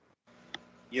positive.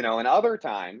 And other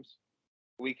times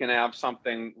we can have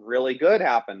something really good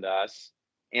happen to us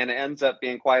and it ends up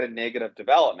being quite a negative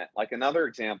development. Like, another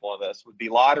example of this would be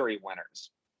lottery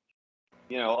winners.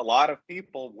 A lot of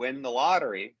people win the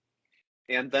lottery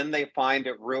and then they find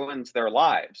it ruins their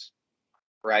lives,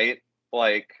 right?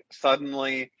 Like,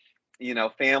 suddenly,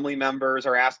 family members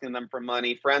are asking them for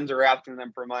money, friends are asking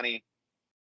them for money.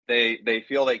 They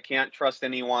feel they can't trust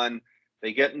anyone.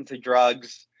 They get into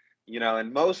drugs,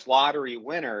 and most lottery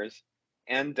winners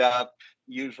end up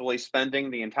usually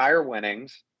spending the entire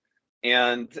winnings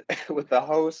and with a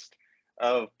host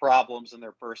of problems in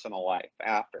their personal life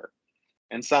after.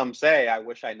 And some say, I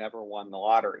wish I never won the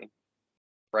lottery,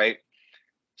 right?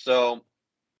 So,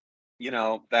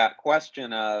 that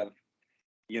question of,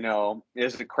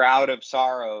 is the crowd of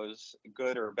sorrows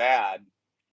good or bad?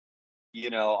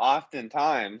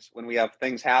 Oftentimes when we have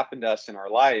things happen to us in our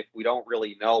life, we don't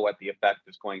really know what the effect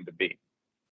is going to be.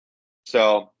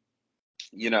 So,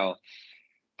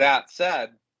 that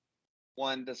said,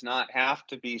 one does not have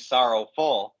to be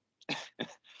sorrowful,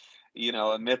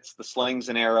 amidst the slings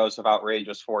and arrows of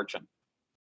outrageous fortune,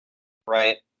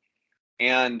 right?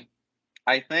 And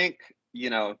I think,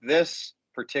 this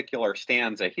particular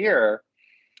stanza here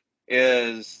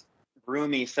is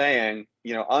Rumi saying,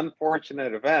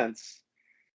 unfortunate events,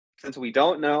 since we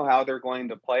don't know how they're going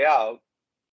to play out,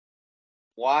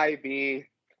 why be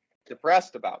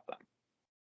depressed about them?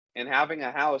 And having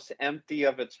a house empty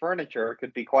of its furniture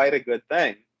could be quite a good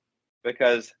thing,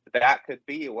 because that could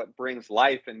be what brings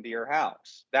life into your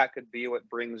house. That could be what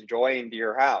brings joy into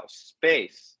your house.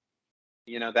 Space,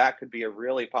 that could be a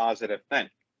really positive thing.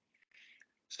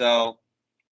 So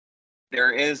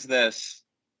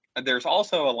there's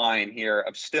also a line here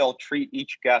of still treat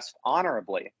each guest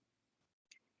honorably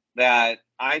that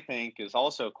I think is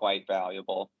also quite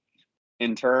valuable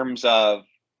in terms of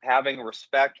having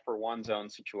respect for one's own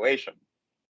situation,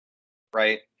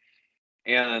 right?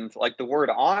 And like, the word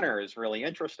honor is really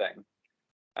interesting,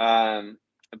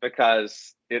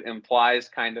 because it implies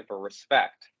kind of a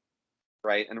respect,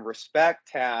 right? And respect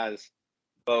has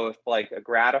both like a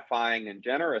gratifying and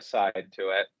generous side to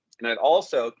it, and it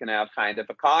also can have kind of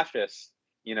a cautious,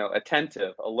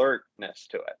 attentive alertness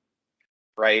to it,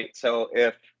 right? So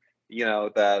if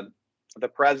the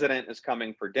president is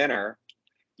coming for dinner,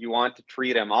 you want to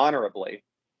treat him honorably,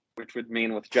 which would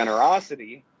mean with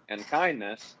generosity and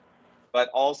kindness, but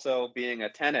also being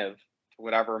attentive to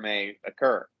whatever may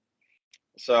occur.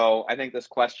 So I think this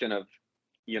question of,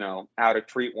 how to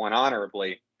treat one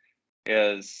honorably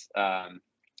is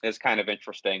kind of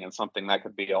interesting, and something that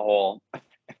could be a whole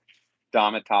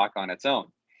Dhamma talk on its own.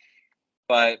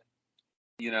 But,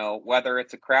 whether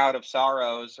it's a crowd of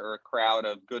sorrows or a crowd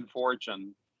of good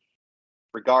fortune,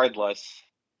 regardless,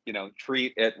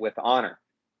 treat it with honor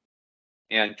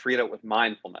and treat it with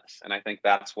mindfulness. And I think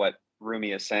that's what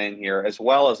Rumi is saying here, as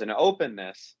well as an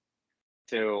openness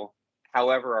to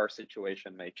however our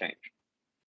situation may change.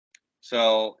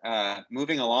 So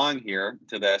moving along here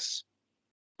to this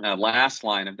last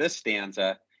line of this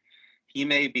stanza, he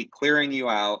may be clearing you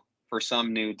out for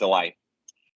some new delight.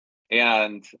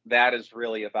 And that is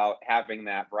really about having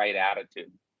that right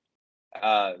attitude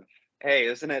of, hey,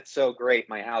 isn't it so great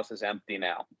my house is empty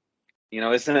now?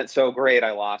 Isn't it so great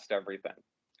I lost everything?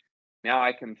 Now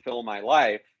I can fill my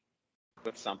life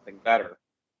with something better,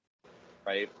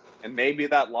 right? And maybe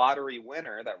that lottery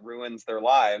winner that ruins their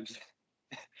lives,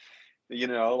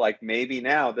 like, maybe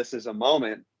now this is a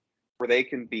moment where they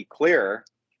can be clear,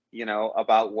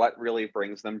 about what really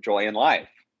brings them joy in life,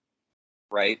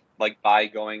 right? Like, by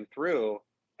going through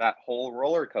that whole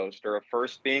roller coaster of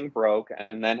first being broke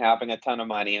and then having a ton of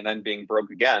money and then being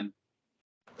broke again.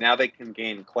 Now they can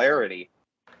gain clarity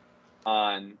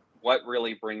on what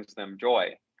really brings them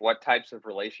joy, what types of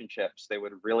relationships they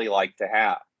would really like to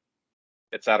have,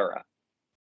 etc.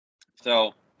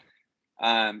 So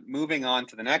moving on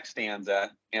to the next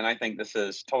stanza, and I think this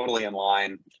is totally in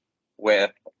line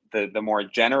with the more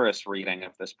generous reading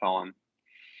of this poem,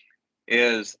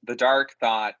 is the dark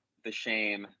thought, the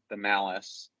shame, the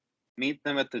malice. Meet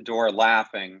them at the door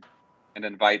laughing and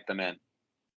invite them in.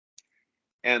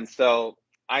 And so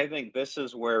I think this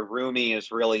is where Rumi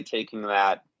is really taking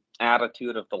that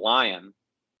attitude of the lion,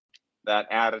 that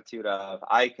attitude of,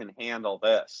 I can handle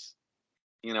this.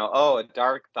 You know, oh, a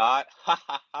dark thought, ha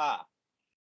ha ha.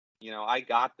 You know, I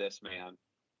got this, man.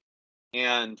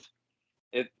 And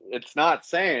it's not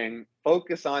saying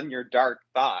focus on your dark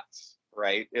thoughts,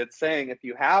 right? It's saying if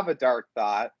you have a dark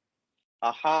thought,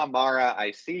 aha, Mara,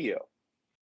 I see you.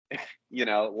 You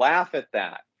know, laugh at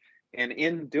that. And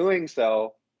in doing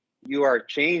so, you are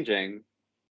changing,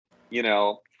 you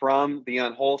know, from the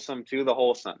unwholesome to the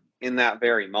wholesome in that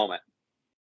very moment.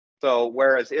 So,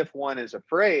 whereas if one is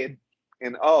afraid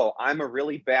and, oh, I'm a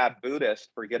really bad Buddhist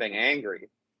for getting angry,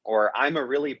 or I'm a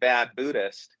really bad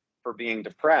Buddhist for being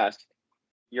depressed,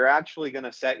 you're actually going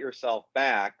to set yourself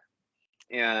back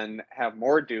and have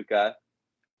more dukkha,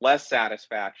 less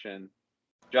satisfaction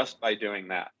just by doing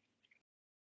that.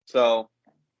 So,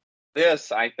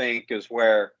 this I think is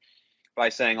where, by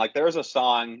saying, like, there's a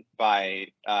song by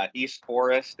East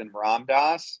Forest and Ram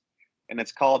Dass, and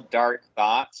it's called Dark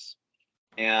Thoughts.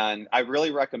 And I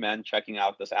really recommend checking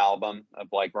out this album of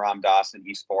like Ram Dass and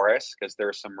East Forest, because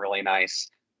there's some really nice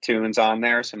tunes on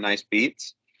there, some nice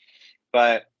beats.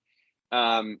 But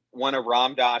one of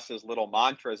Ram Dass's little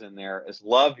mantras in there is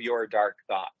love your dark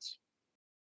thoughts.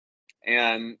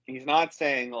 And he's not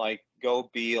saying like go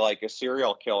be like a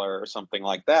serial killer or something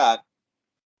like that,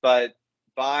 but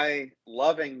by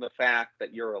loving the fact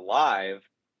that you're alive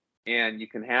and you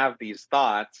can have these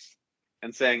thoughts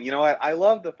and saying, you know what, I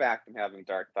love the fact I'm having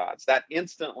dark thoughts, that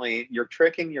instantly you're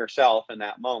tricking yourself in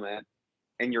that moment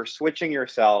and you're switching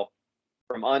yourself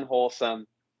from unwholesome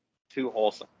to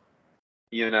wholesome,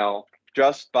 you know,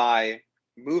 just by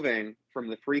moving from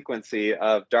the frequency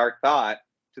of dark thought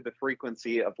to the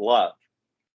frequency of love.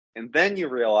 And then you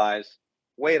realize,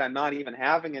 wait, I'm not even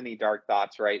having any dark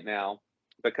thoughts right now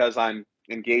because I'm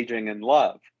engaging in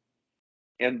love.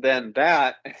 And then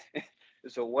that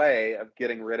is a way of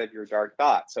getting rid of your dark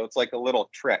thoughts. So it's like a little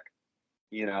trick,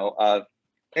 you know, of,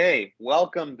 hey,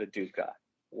 welcome the dukkha,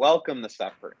 welcome the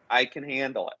suffering. I can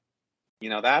handle it. You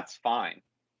know, that's fine.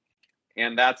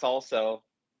 And that's also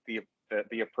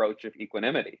the approach of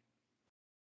equanimity.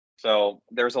 So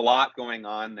there's a lot going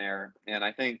on there. And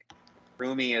I think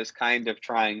Rumi is kind of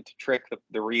trying to trick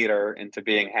the reader into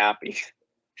being happy.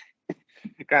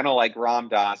 Kind of like Ram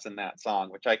Dass in that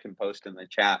song, which I can post in the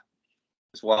chat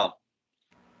as well.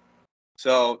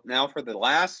 So now for the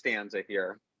last stanza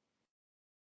here,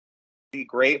 be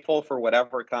grateful for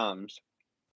whatever comes,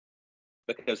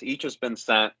 because each has been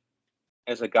sent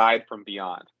as a guide from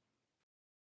beyond.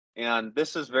 And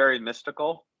this is very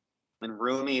mystical. And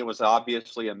Rumi was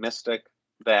obviously a mystic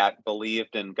that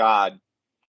believed in God.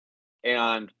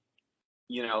 And,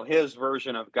 you know, his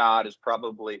version of God is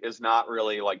not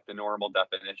really like the normal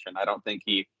definition. I don't think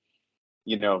he,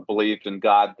 you know, believed in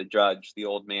God the judge, the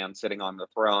old man sitting on the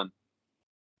throne,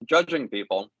 judging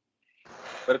people.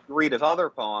 But if you read his other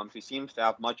poems, he seems to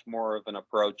have much more of an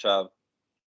approach of,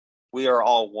 we are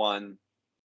all one,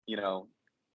 you know,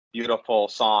 beautiful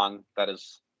song that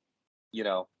is, you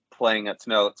know, playing its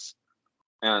notes.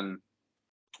 And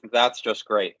that's just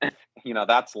great. You know,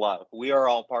 that's love. We are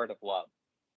all part of love,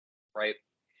 right?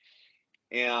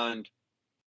 And,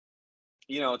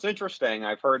 you know, it's interesting.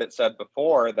 I've heard it said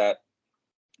before that,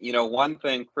 you know, one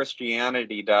thing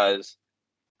Christianity does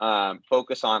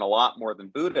focus on a lot more than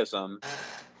Buddhism,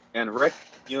 and Rick,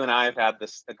 you and I have had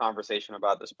a conversation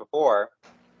about this before,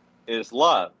 is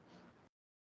love.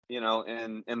 You know,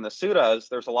 in the suttas,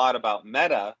 there's a lot about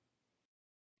metta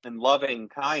and loving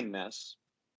kindness,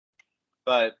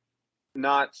 but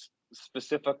not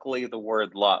specifically the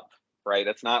word love, right?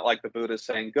 It's not like the Buddha is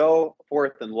saying, go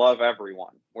forth and love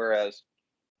everyone, whereas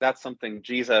that's something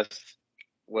Jesus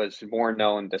was more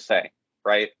known to say,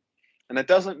 right? And it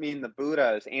doesn't mean the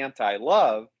Buddha is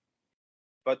anti-love,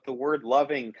 but the word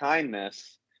loving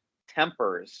kindness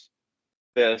tempers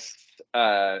this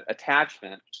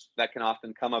attachment that can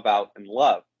often come about in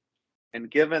love. And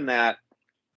given that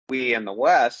we in the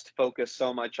West focus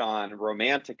so much on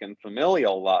romantic and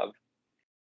familial love,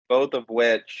 both of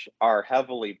which are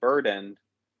heavily burdened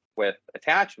with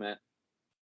attachment,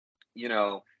 you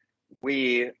know,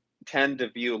 we tend to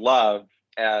view love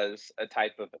as a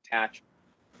type of attachment.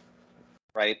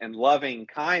 right? And loving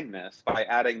kindness, by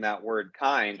adding that word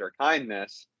kind or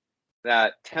kindness,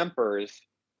 that tempers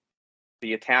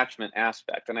the attachment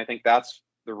aspect. And I think that's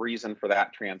the reason for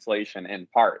that translation in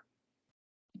part,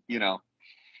 you know.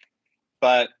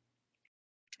 But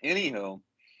anywho,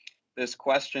 this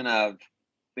question of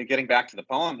getting back to the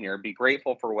poem here, be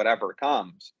grateful for whatever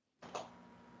comes,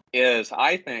 is,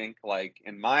 I think, like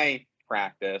in my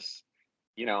practice,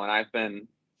 you know, and I've been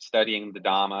studying the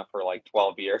Dhamma for like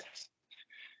 12 years,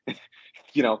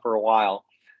 you know, for a while.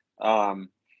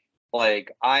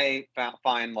 Like I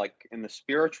find like in the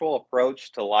spiritual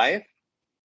approach to life,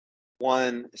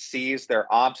 one sees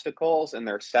their obstacles and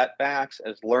their setbacks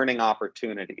as learning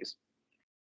opportunities,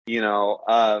 you know,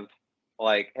 of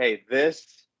like, hey,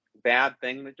 this bad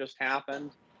thing that just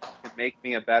happened can make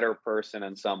me a better person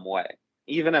in some way,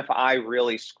 even if I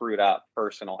really screwed up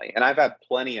personally. And I've had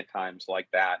plenty of times like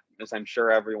that, as I'm sure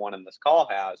everyone in this call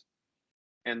has.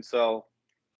 And so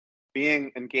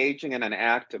engaging in an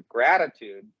act of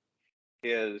gratitude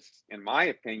is, in my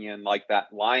opinion, like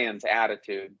that lion's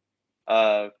attitude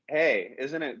of, hey,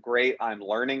 isn't it great I'm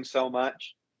learning so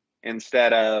much,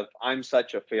 instead of I'm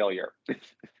such a failure.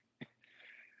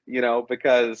 You know,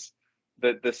 because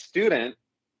the student,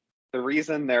 the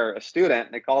reason they're a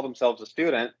student, they call themselves a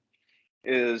student,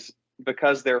 is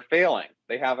because they're failing.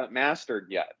 They haven't mastered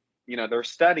yet. You know, they're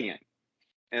studying.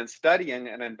 And studying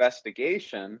an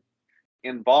investigation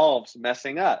involves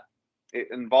messing up. It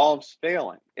involves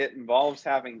failing. It involves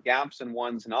having gaps in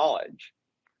one's knowledge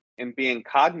and being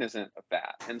cognizant of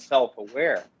that and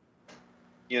self-aware.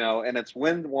 You know, and it's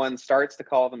when one starts to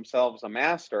call themselves a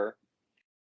master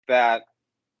that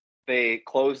they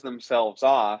close themselves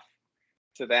off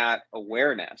to that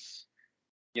awareness,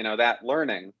 you know, that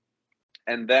learning.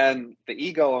 And then the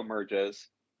ego emerges,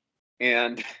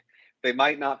 and they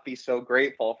might not be so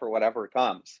grateful for whatever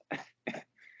comes.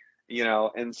 You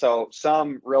know, and so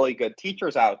some really good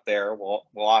teachers out there will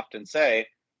often say,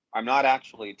 I'm not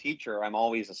actually a teacher, I'm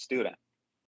always a student.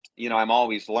 You know, I'm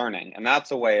always learning. And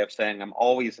that's a way of saying I'm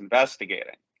always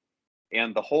investigating.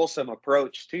 And the wholesome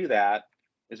approach to that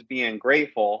is being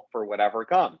grateful for whatever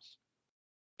comes.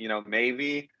 You know,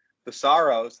 maybe the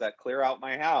sorrows that clear out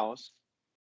my house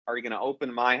are going to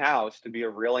open my house to be a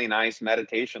really nice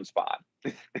meditation spot.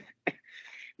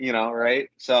 You know, right?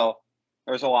 So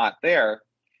there's a lot there.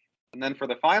 And then for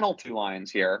the final two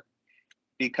lines here,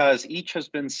 because each has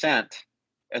been sent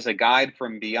as a guide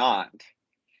from beyond.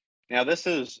 Now, this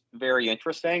is very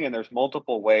interesting, and there's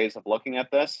multiple ways of looking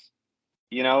at this.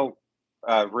 You know,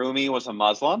 Rumi was a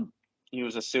Muslim, he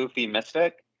was a Sufi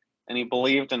mystic, and he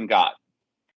believed in God,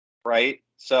 right?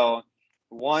 So,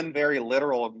 one very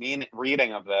literal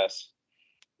reading of this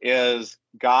is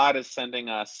God is sending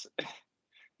us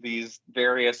these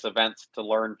various events to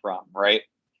learn from, right?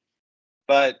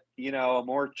 But, you know, a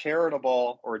more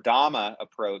charitable or Dhamma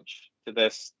approach to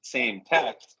this same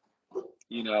text,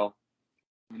 you know,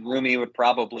 Rumi would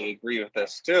probably agree with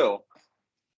this too,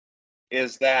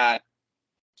 is that,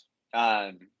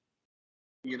 um,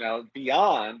 you know,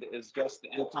 beyond is just the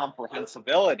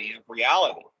incomprehensibility of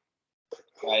reality,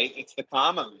 right? It's the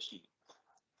karma machine.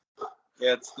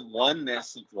 It's the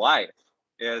oneness of life.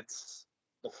 It's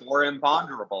the four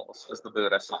imponderables, as the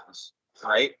Buddha says,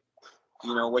 right?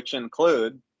 You know, which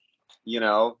include, you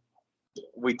know,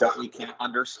 we can't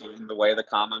understand the way the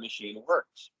karma machine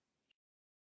works.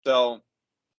 So,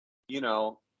 you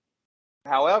know,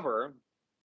 however,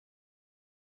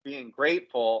 being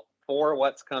grateful for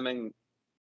what's coming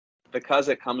because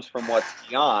it comes from what's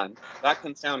beyond, that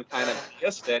can sound kind of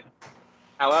theistic.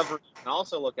 However, you can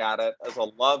also look at it as a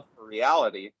love for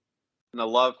reality and a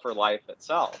love for life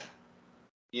itself.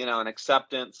 You know, an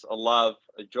acceptance, a love,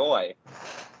 a joy,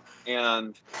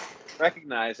 and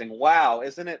recognizing, wow,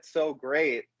 isn't it so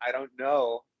great? I don't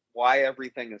know why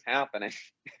everything is happening.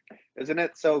 Isn't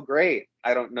it so great?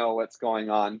 I don't know what's going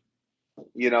on.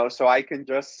 You know, so I can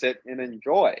just sit and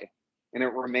enjoy, and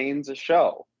it remains a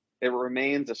show. It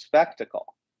remains a spectacle.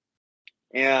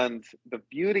 And the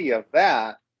beauty of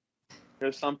that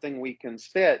is something we can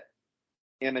sit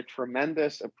in a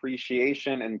tremendous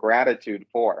appreciation and gratitude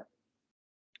for.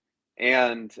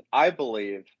 And I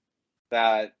believe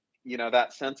that, you know,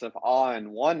 that sense of awe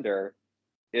and wonder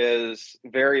is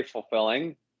very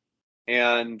fulfilling.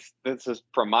 And this is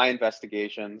from my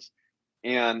investigations,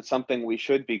 and something we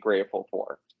should be grateful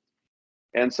for.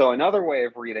 And so another way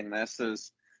of reading this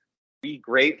is be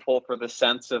grateful for the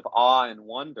sense of awe and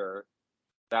wonder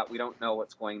that we don't know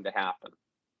what's going to happen.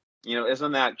 You know,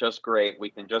 isn't that just great?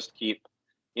 We can just keep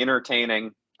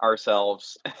entertaining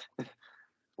ourselves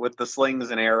with the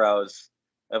slings and arrows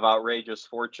of outrageous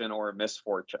fortune or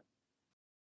misfortune.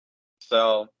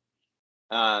 So,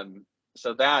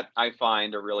 So that I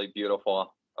find a really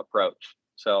beautiful approach.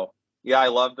 So yeah, I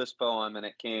love this poem, and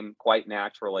it came quite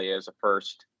naturally as a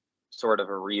first sort of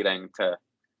a reading to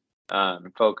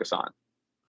focus on.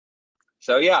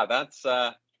 So yeah, that's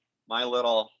my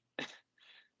little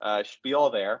spiel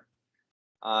there.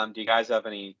 Do you guys have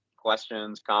any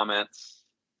questions, comments,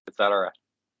 etc.?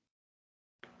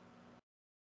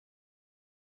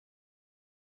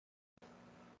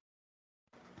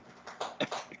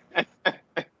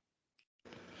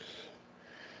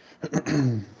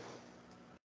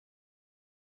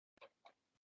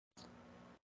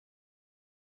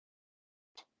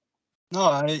 No,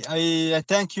 I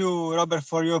thank you, Robert,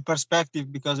 for your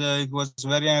perspective, because it was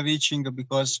very enriching,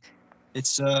 because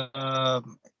it's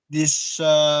this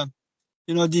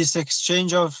this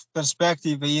exchange of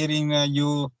perspective, hearing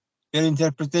your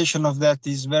interpretation of that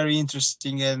is very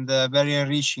interesting and very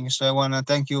enriching. So I want to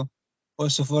thank you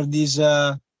also for this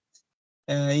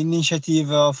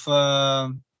initiative of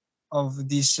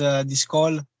this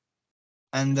call,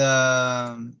 and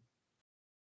I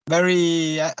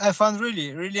found really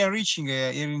enriching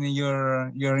hearing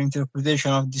your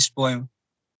interpretation of this poem.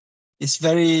 It's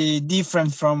very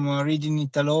different from reading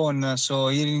it alone. So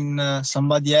hearing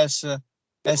somebody else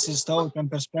else's thought and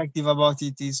perspective about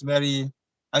it is very,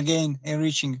 again,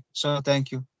 enriching. So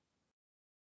thank you.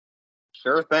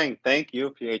 Sure thing. Thank you,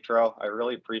 Pietro. I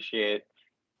really appreciate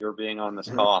your being on this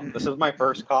call. This is my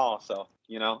first call, so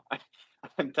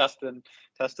I'm testing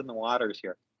the waters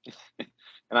here,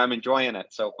 and I'm enjoying it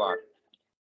so far.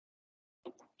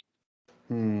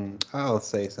 I'll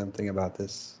say something about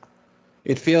this.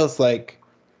 It feels like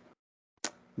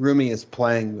Rumi is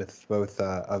playing with both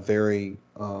a very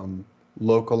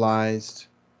localized,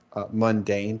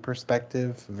 mundane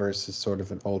perspective versus sort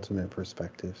of an ultimate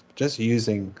perspective. Just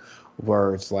using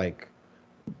words like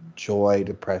joy,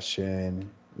 depression,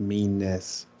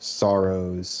 meanness,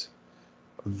 sorrows,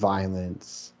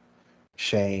 violence,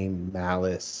 shame,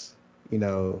 malice. You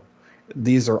know,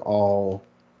 these are all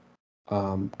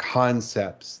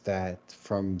concepts that,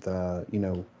 from the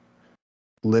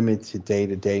limited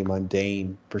day-to-day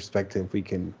mundane perspective, we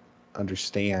can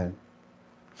understand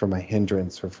from a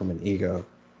hindrance or from an ego.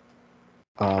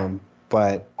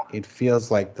 But it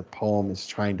feels like the poem is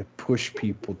trying to push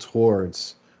people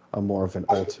towards a more of an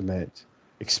ultimate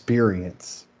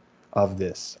experience of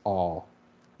this all,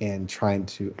 and trying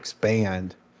to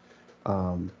expand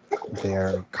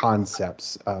their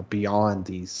concepts beyond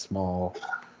these small,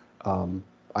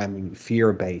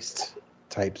 fear-based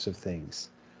types of things.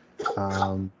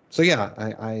 So yeah,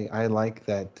 I like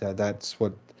that. That's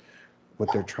what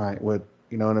they're trying.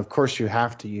 And of course you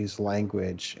have to use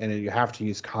language and you have to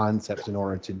use concepts in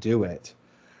order to do it.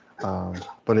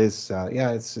 But it's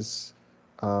just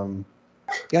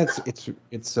yeah,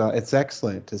 it's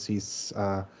excellent to see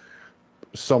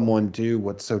someone do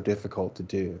what's so difficult to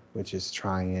do, which is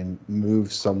try and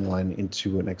move someone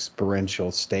into an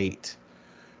experiential state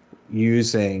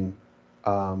using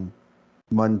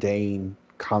mundane,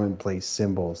 commonplace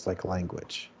symbols like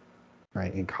language,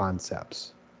 right, and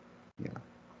concepts. Yeah.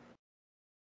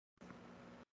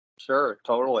 Sure,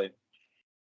 totally.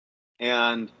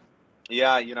 And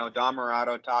yeah,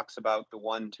 Dhammarato talks about the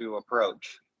 1-2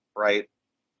 approach, right?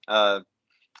 A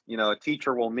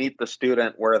teacher will meet the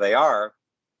student where they are,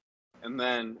 and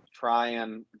then try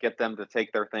and get them to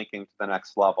take their thinking to the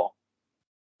next level,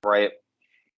 right?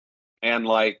 And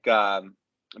like Bhikkhu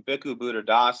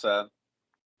Buddhadasa,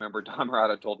 remember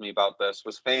Dhammarato told me about this,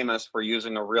 was famous for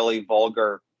using a really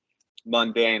vulgar,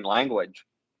 mundane language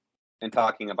in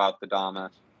talking about the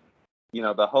Dhamma.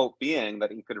 The hope being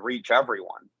that he could reach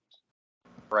everyone,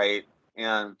 right?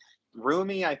 And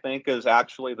Rumi, I think, is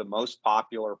actually the most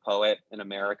popular poet in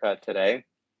America today,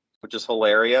 which is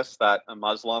hilarious that a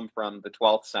Muslim from the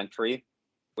 12th century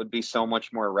would be so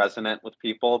much more resonant with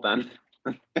people than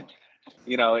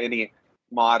any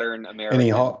modern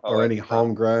American poet.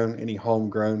 Any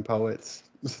homegrown poets.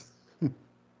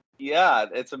 Yeah,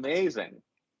 it's amazing.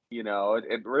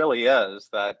 It really is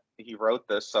that he wrote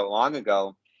this so long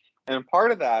ago. And part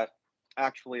of that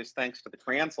actually is thanks to the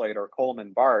translator,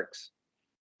 Coleman Barks,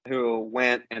 who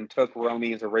went and took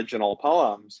Rumi's original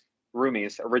poems,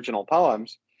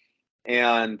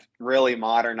 and really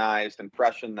modernized and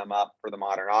freshened them up for the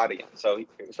modern audience. So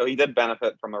he did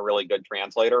benefit from a really good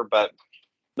translator, but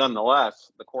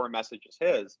nonetheless, the core message is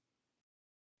his.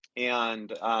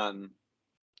 And I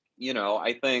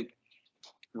think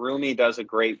Rumi does a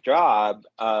great job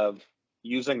of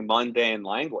using mundane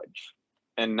language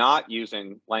and not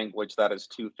using language that is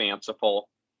too fanciful,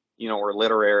 or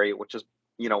literary, which is,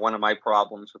 one of my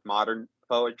problems with modern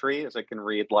poetry, is it can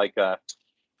read like a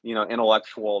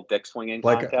intellectual dick swinging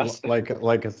contest. Like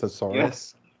a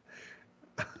thesaurus.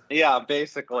 Yeah,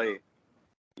 basically,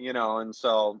 and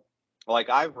so like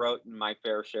I wrote in my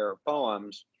fair share of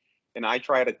poems, and I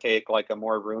try to take like a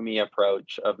more Rumi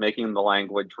approach of making the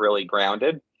language really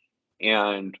grounded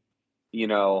and,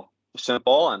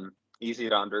 simple and easy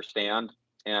to understand.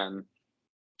 And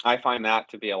I find that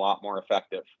to be a lot more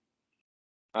effective.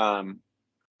 And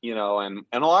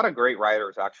a lot of great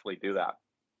writers actually do that,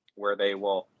 where they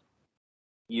will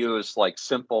use like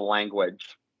simple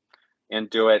language and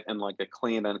do it in like a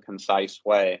clean and concise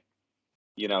way,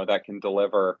 that can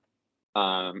deliver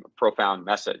profound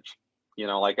message.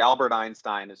 Like Albert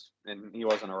Einstein and he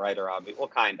wasn't a writer, obviously. Well,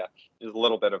 kinda. He was a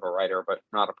little bit of a writer, but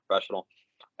not a professional.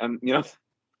 And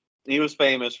he was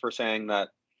famous for saying that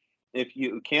if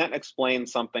you can't explain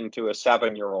something to a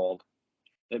 7-year-old,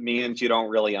 it means you don't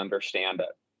really understand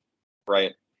it,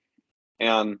 right?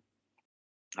 And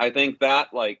I think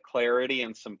that like clarity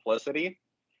and simplicity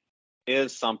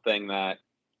is something that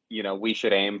we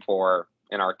should aim for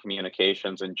in our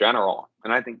communications in general.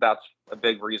 And I think that's a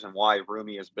big reason why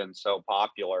Rumi has been so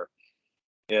popular,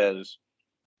 is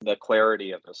the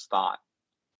clarity of his thought,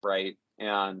 right?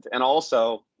 And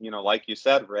also, like you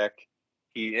said, Rick,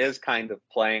 he is kind of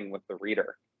playing with the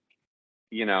reader.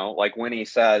 Like when he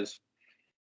says,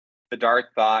 the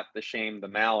dark thought, the shame, the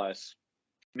malice,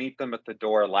 meet them at the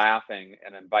door laughing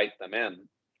and invite them in.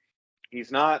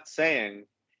 He's not saying,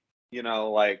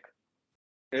 like,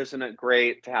 isn't it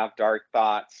great to have dark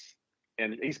thoughts?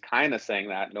 And he's kind of saying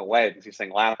that in a way because he's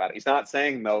saying laugh at it. He's not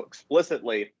saying, though,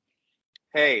 explicitly,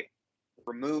 hey,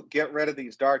 get rid of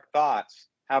these dark thoughts,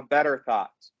 have better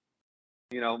thoughts.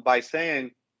 By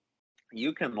saying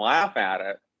you can laugh at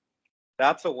it,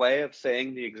 that's a way of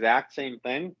saying the exact same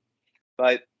thing,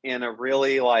 but in a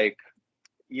really like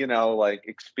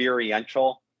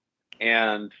experiential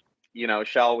and,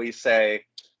 shall we say,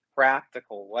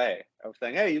 practical way of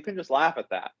saying, hey, you can just laugh at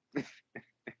that.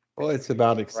 Well, it's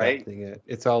about Right? accepting it.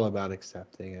 It's all about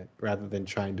accepting it rather than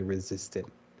trying to resist it.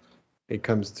 It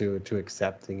comes to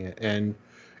accepting it. And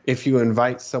if you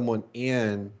invite someone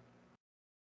in,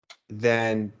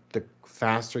 then the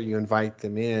faster you invite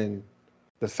them in,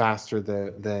 the faster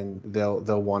then they'll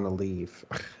want to leave.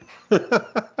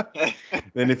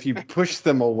 Then if you push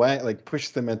them away, like push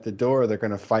them at the door, they're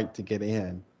going to fight to get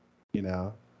in. You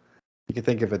can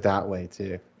think of it that way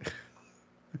too.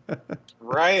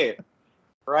 Right.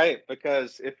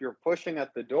 Because if you're pushing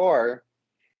at the door,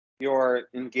 you're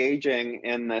engaging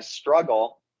in this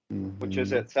struggle, which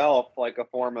is itself like a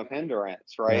form of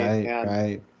hindrance, right?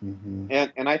 Right.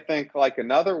 And I think like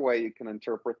another way you can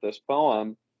interpret this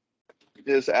poem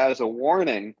is as a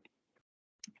warning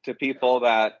to people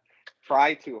that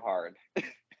try too hard.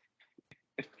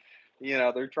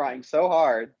 They're trying so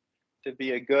hard to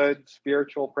be a good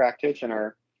spiritual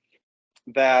practitioner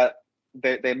that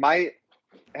they might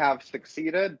have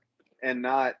succeeded and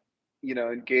not,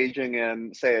 engaging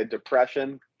in, say, a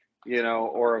depression,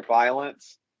 or a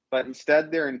violence, but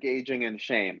instead they're engaging in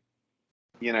shame,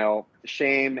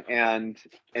 shame and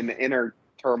an inner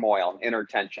turmoil, inner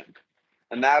tension.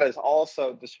 And that is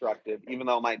also destructive, even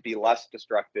though it might be less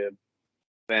destructive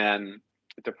than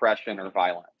depression or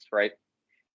violence, right?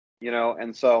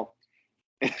 And so,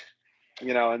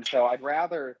 I'd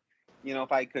rather,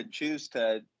 if I could choose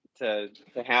to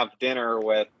have dinner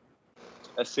with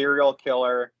a serial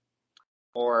killer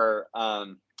or,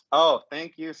 oh,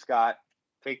 thank you, Scott.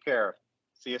 Take care.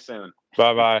 See you soon.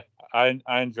 Bye. I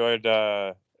enjoyed,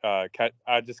 I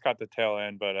just caught the tail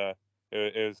end, but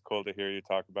it was cool to hear you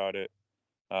talk about it.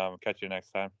 Catch you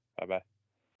next time. Bye.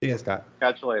 See you, Scott.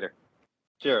 Catch you later.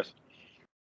 Cheers.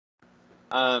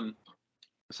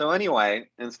 So anyway,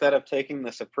 instead of taking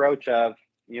this approach of,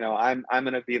 I'm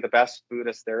going to be the best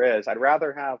Buddhist there is, I'd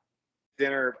rather have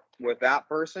dinner with that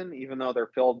person, even though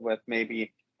they're filled with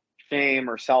maybe shame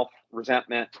or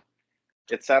self-resentment,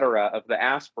 etc., of the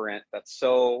aspirant that's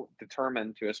so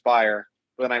determined to aspire,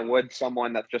 than I would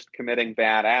someone that's just committing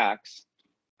bad acts.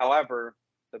 However,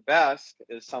 the best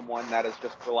is someone that is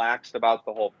just relaxed about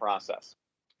the whole process.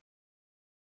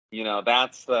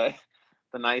 That's the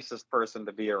nicest person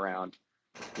to be around,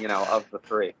 of the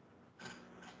three.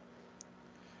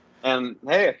 And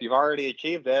hey, if you've already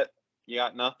achieved it, you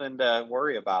got nothing to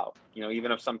worry about,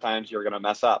 even if sometimes you're going to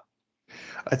mess up.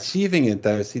 Achieving it,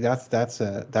 though, see, that's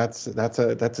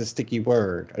a sticky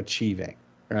word, achieving,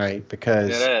 right? Because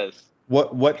it is.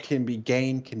 What can be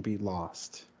gained can be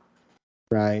lost,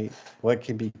 right? What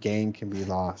can be gained can be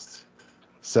lost.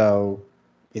 So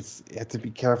you have to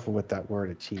be careful with that word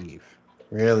achieve.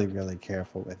 Really, really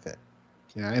careful with it.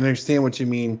 I understand what you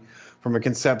mean from a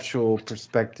conceptual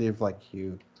perspective, like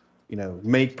you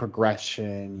make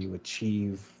progression, you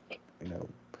achieve,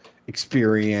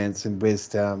 experience and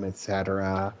wisdom,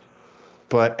 etc.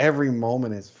 But every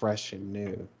moment is fresh and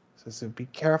new. So be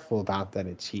careful about that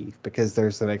achieve, because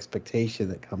there's an expectation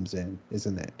that comes in,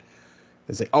 isn't it?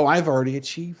 It's like, oh, I've already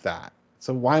achieved that.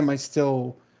 So why am I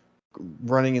still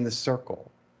running in the circle?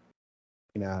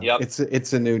 Yep.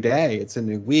 It's a new day. It's a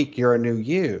new week. You're a new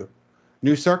you,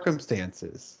 new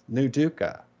circumstances, new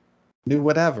dukkha, new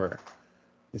whatever.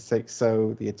 It's like,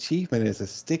 so the achievement is a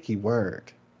sticky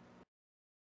word.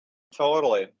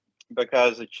 Totally.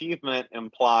 Because achievement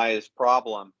implies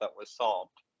problem that was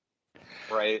solved.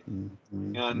 Right.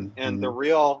 And the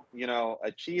real,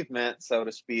 achievement, so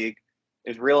to speak,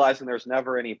 is realizing there's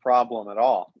never any problem at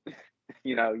all.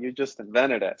 You just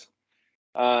invented it.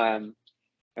 And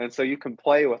so you can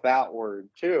play with that word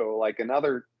too. Like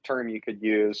another term you could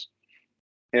use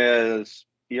is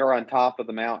you're on top of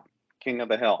the mountain, king of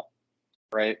the hill,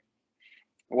 right?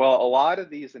 Well, a lot of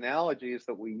these analogies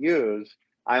that we use,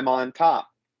 I'm on top,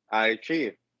 I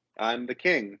achieve, I'm the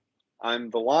king, I'm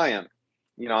the lion,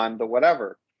 I'm the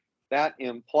whatever. That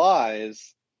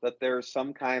implies that there's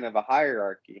some kind of a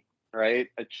hierarchy, right?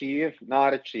 Achieve,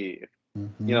 not achieve.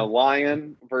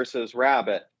 Lion versus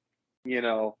rabbit,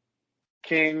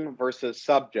 king versus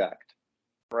subject,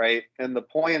 right? And the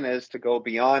point is to go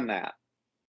beyond that,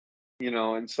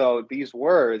 and so these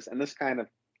words and this kind of,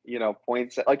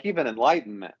 points at, like, even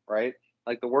enlightenment, right?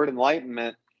 Like the word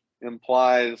enlightenment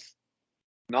implies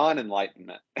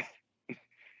non-enlightenment.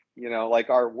 Like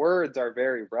our words are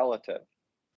very relative,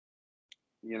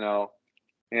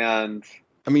 and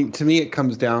I mean, to me, it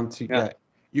comes down to,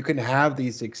 you can have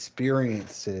these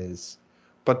experiences,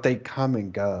 but they come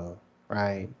and go,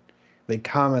 right? They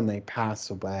come and they pass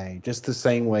away, just the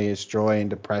same way as joy and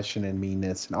depression and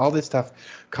meanness and all this stuff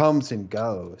comes and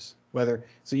goes.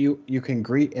 So you can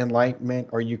greet enlightenment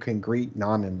or you can greet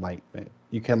non-enlightenment.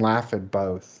 You can laugh at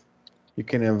both. You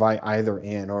can invite either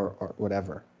in or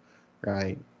whatever,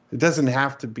 right? It doesn't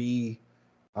have to be.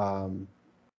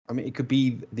 It could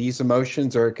be these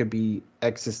emotions, or it could be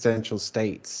existential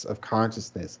states of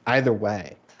consciousness. Either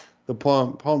way, the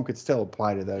poem could still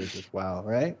apply to those as well,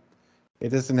 right? It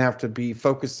doesn't have to be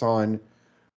focused on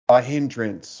a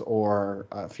hindrance or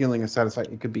a feeling of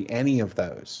satisfaction. It could be any of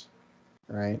those,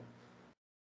 right?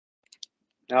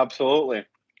 Absolutely.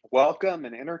 Welcome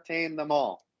and entertain them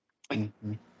all.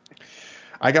 Mm-hmm.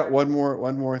 I got one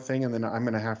more thing, and then I'm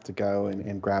going to have to go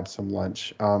and grab some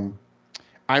lunch.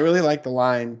 I really like the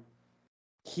line,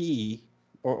 he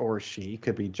or she,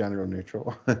 could be gender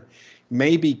neutral,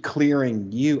 may be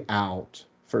clearing you out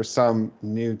for some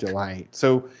new delight.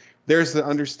 So there's the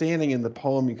understanding in the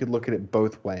poem, you could look at it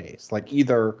both ways. Like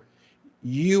either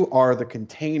you are the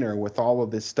container with all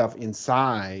of this stuff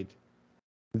inside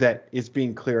that is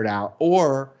being cleared out,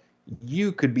 or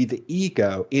you could be the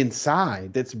ego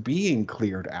inside that's being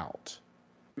cleared out.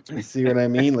 You see what I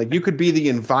mean? Like you could be the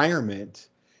environment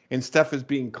and stuff is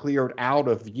being cleared out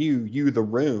of you the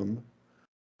room,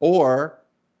 or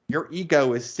your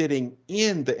ego is sitting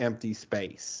in the empty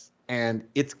space and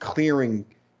it's clearing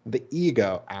the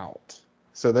ego out.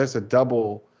 So there's a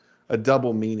double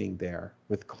meaning there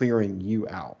with clearing you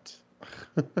out.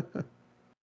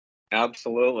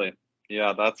 Absolutely.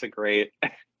 Yeah, that's a great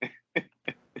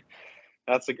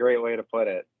that's a great way to put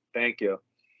it. Thank you.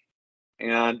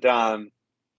 And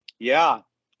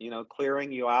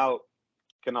clearing you out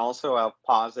can also have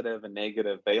positive and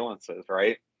negative valences,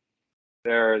 right?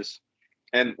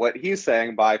 And what he's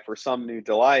saying by for some new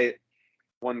delight,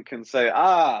 one can say,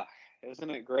 isn't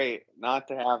it great not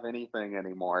to have anything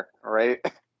anymore, right?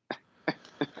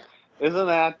 Isn't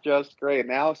that just great?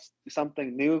 Now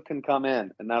something new can come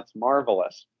in, and that's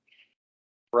marvelous,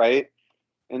 right?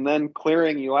 And then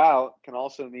clearing you out can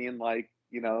also mean, like,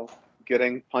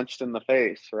 getting punched in the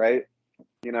face, right?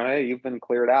 Hey, you've been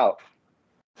cleared out.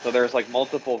 So there's like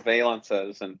multiple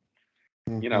valences and,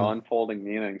 unfolding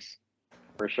meanings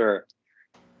for sure.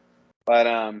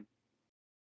 But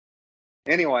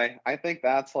anyway, I think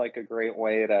that's like a great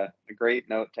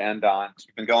note to end on.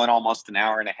 We've been going almost an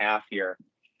hour and a half here,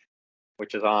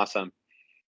 which is awesome.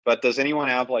 But does anyone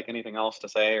have like anything else to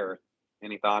say or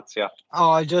any thoughts? Yeah.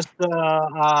 Oh, just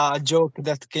a joke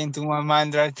that came to my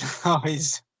mind right now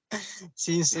is,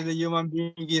 since the human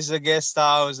being is a guest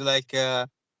house, like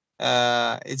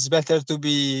it's better to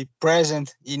be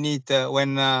present in it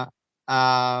when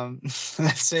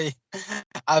let's say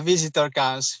a visitor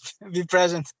comes. Be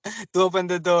present to open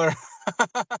the door.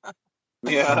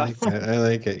 Yeah. I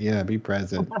like it. Yeah, be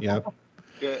present. Yep.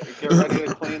 Get ready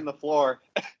to clean the floor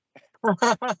in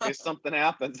case something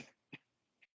happens.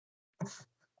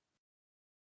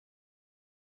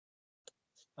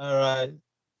 All right.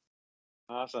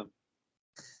 Awesome.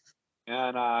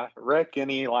 And Rick,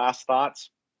 any last thoughts?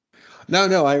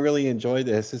 No, I really enjoyed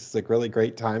this. This is a really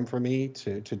great time for me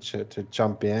to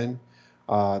jump in.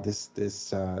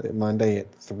 This Monday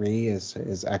at 3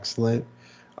 is excellent.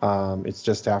 It's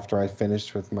just after I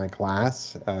finished with my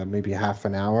class, maybe half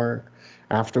an hour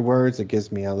afterwards. It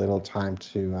gives me a little time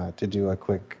to do a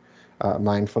quick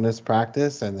mindfulness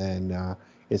practice, and then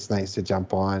it's nice to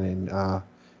jump on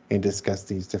and discuss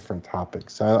these different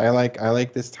topics. So I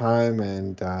like this time,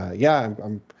 and yeah,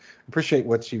 I'm appreciate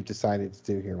what you've decided to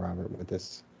do here, Robert, with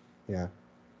this. Yeah.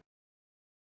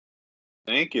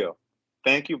 Thank you.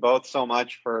 Thank you both so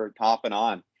much for hopping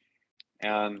on.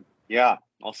 And yeah,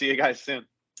 I'll see you guys soon.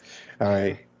 All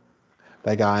right.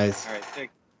 Bye, guys. All right.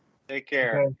 Take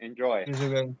care. Okay. Enjoy. See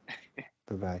you again.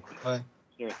 Bye bye. Bye.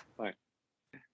 Cheers. Bye.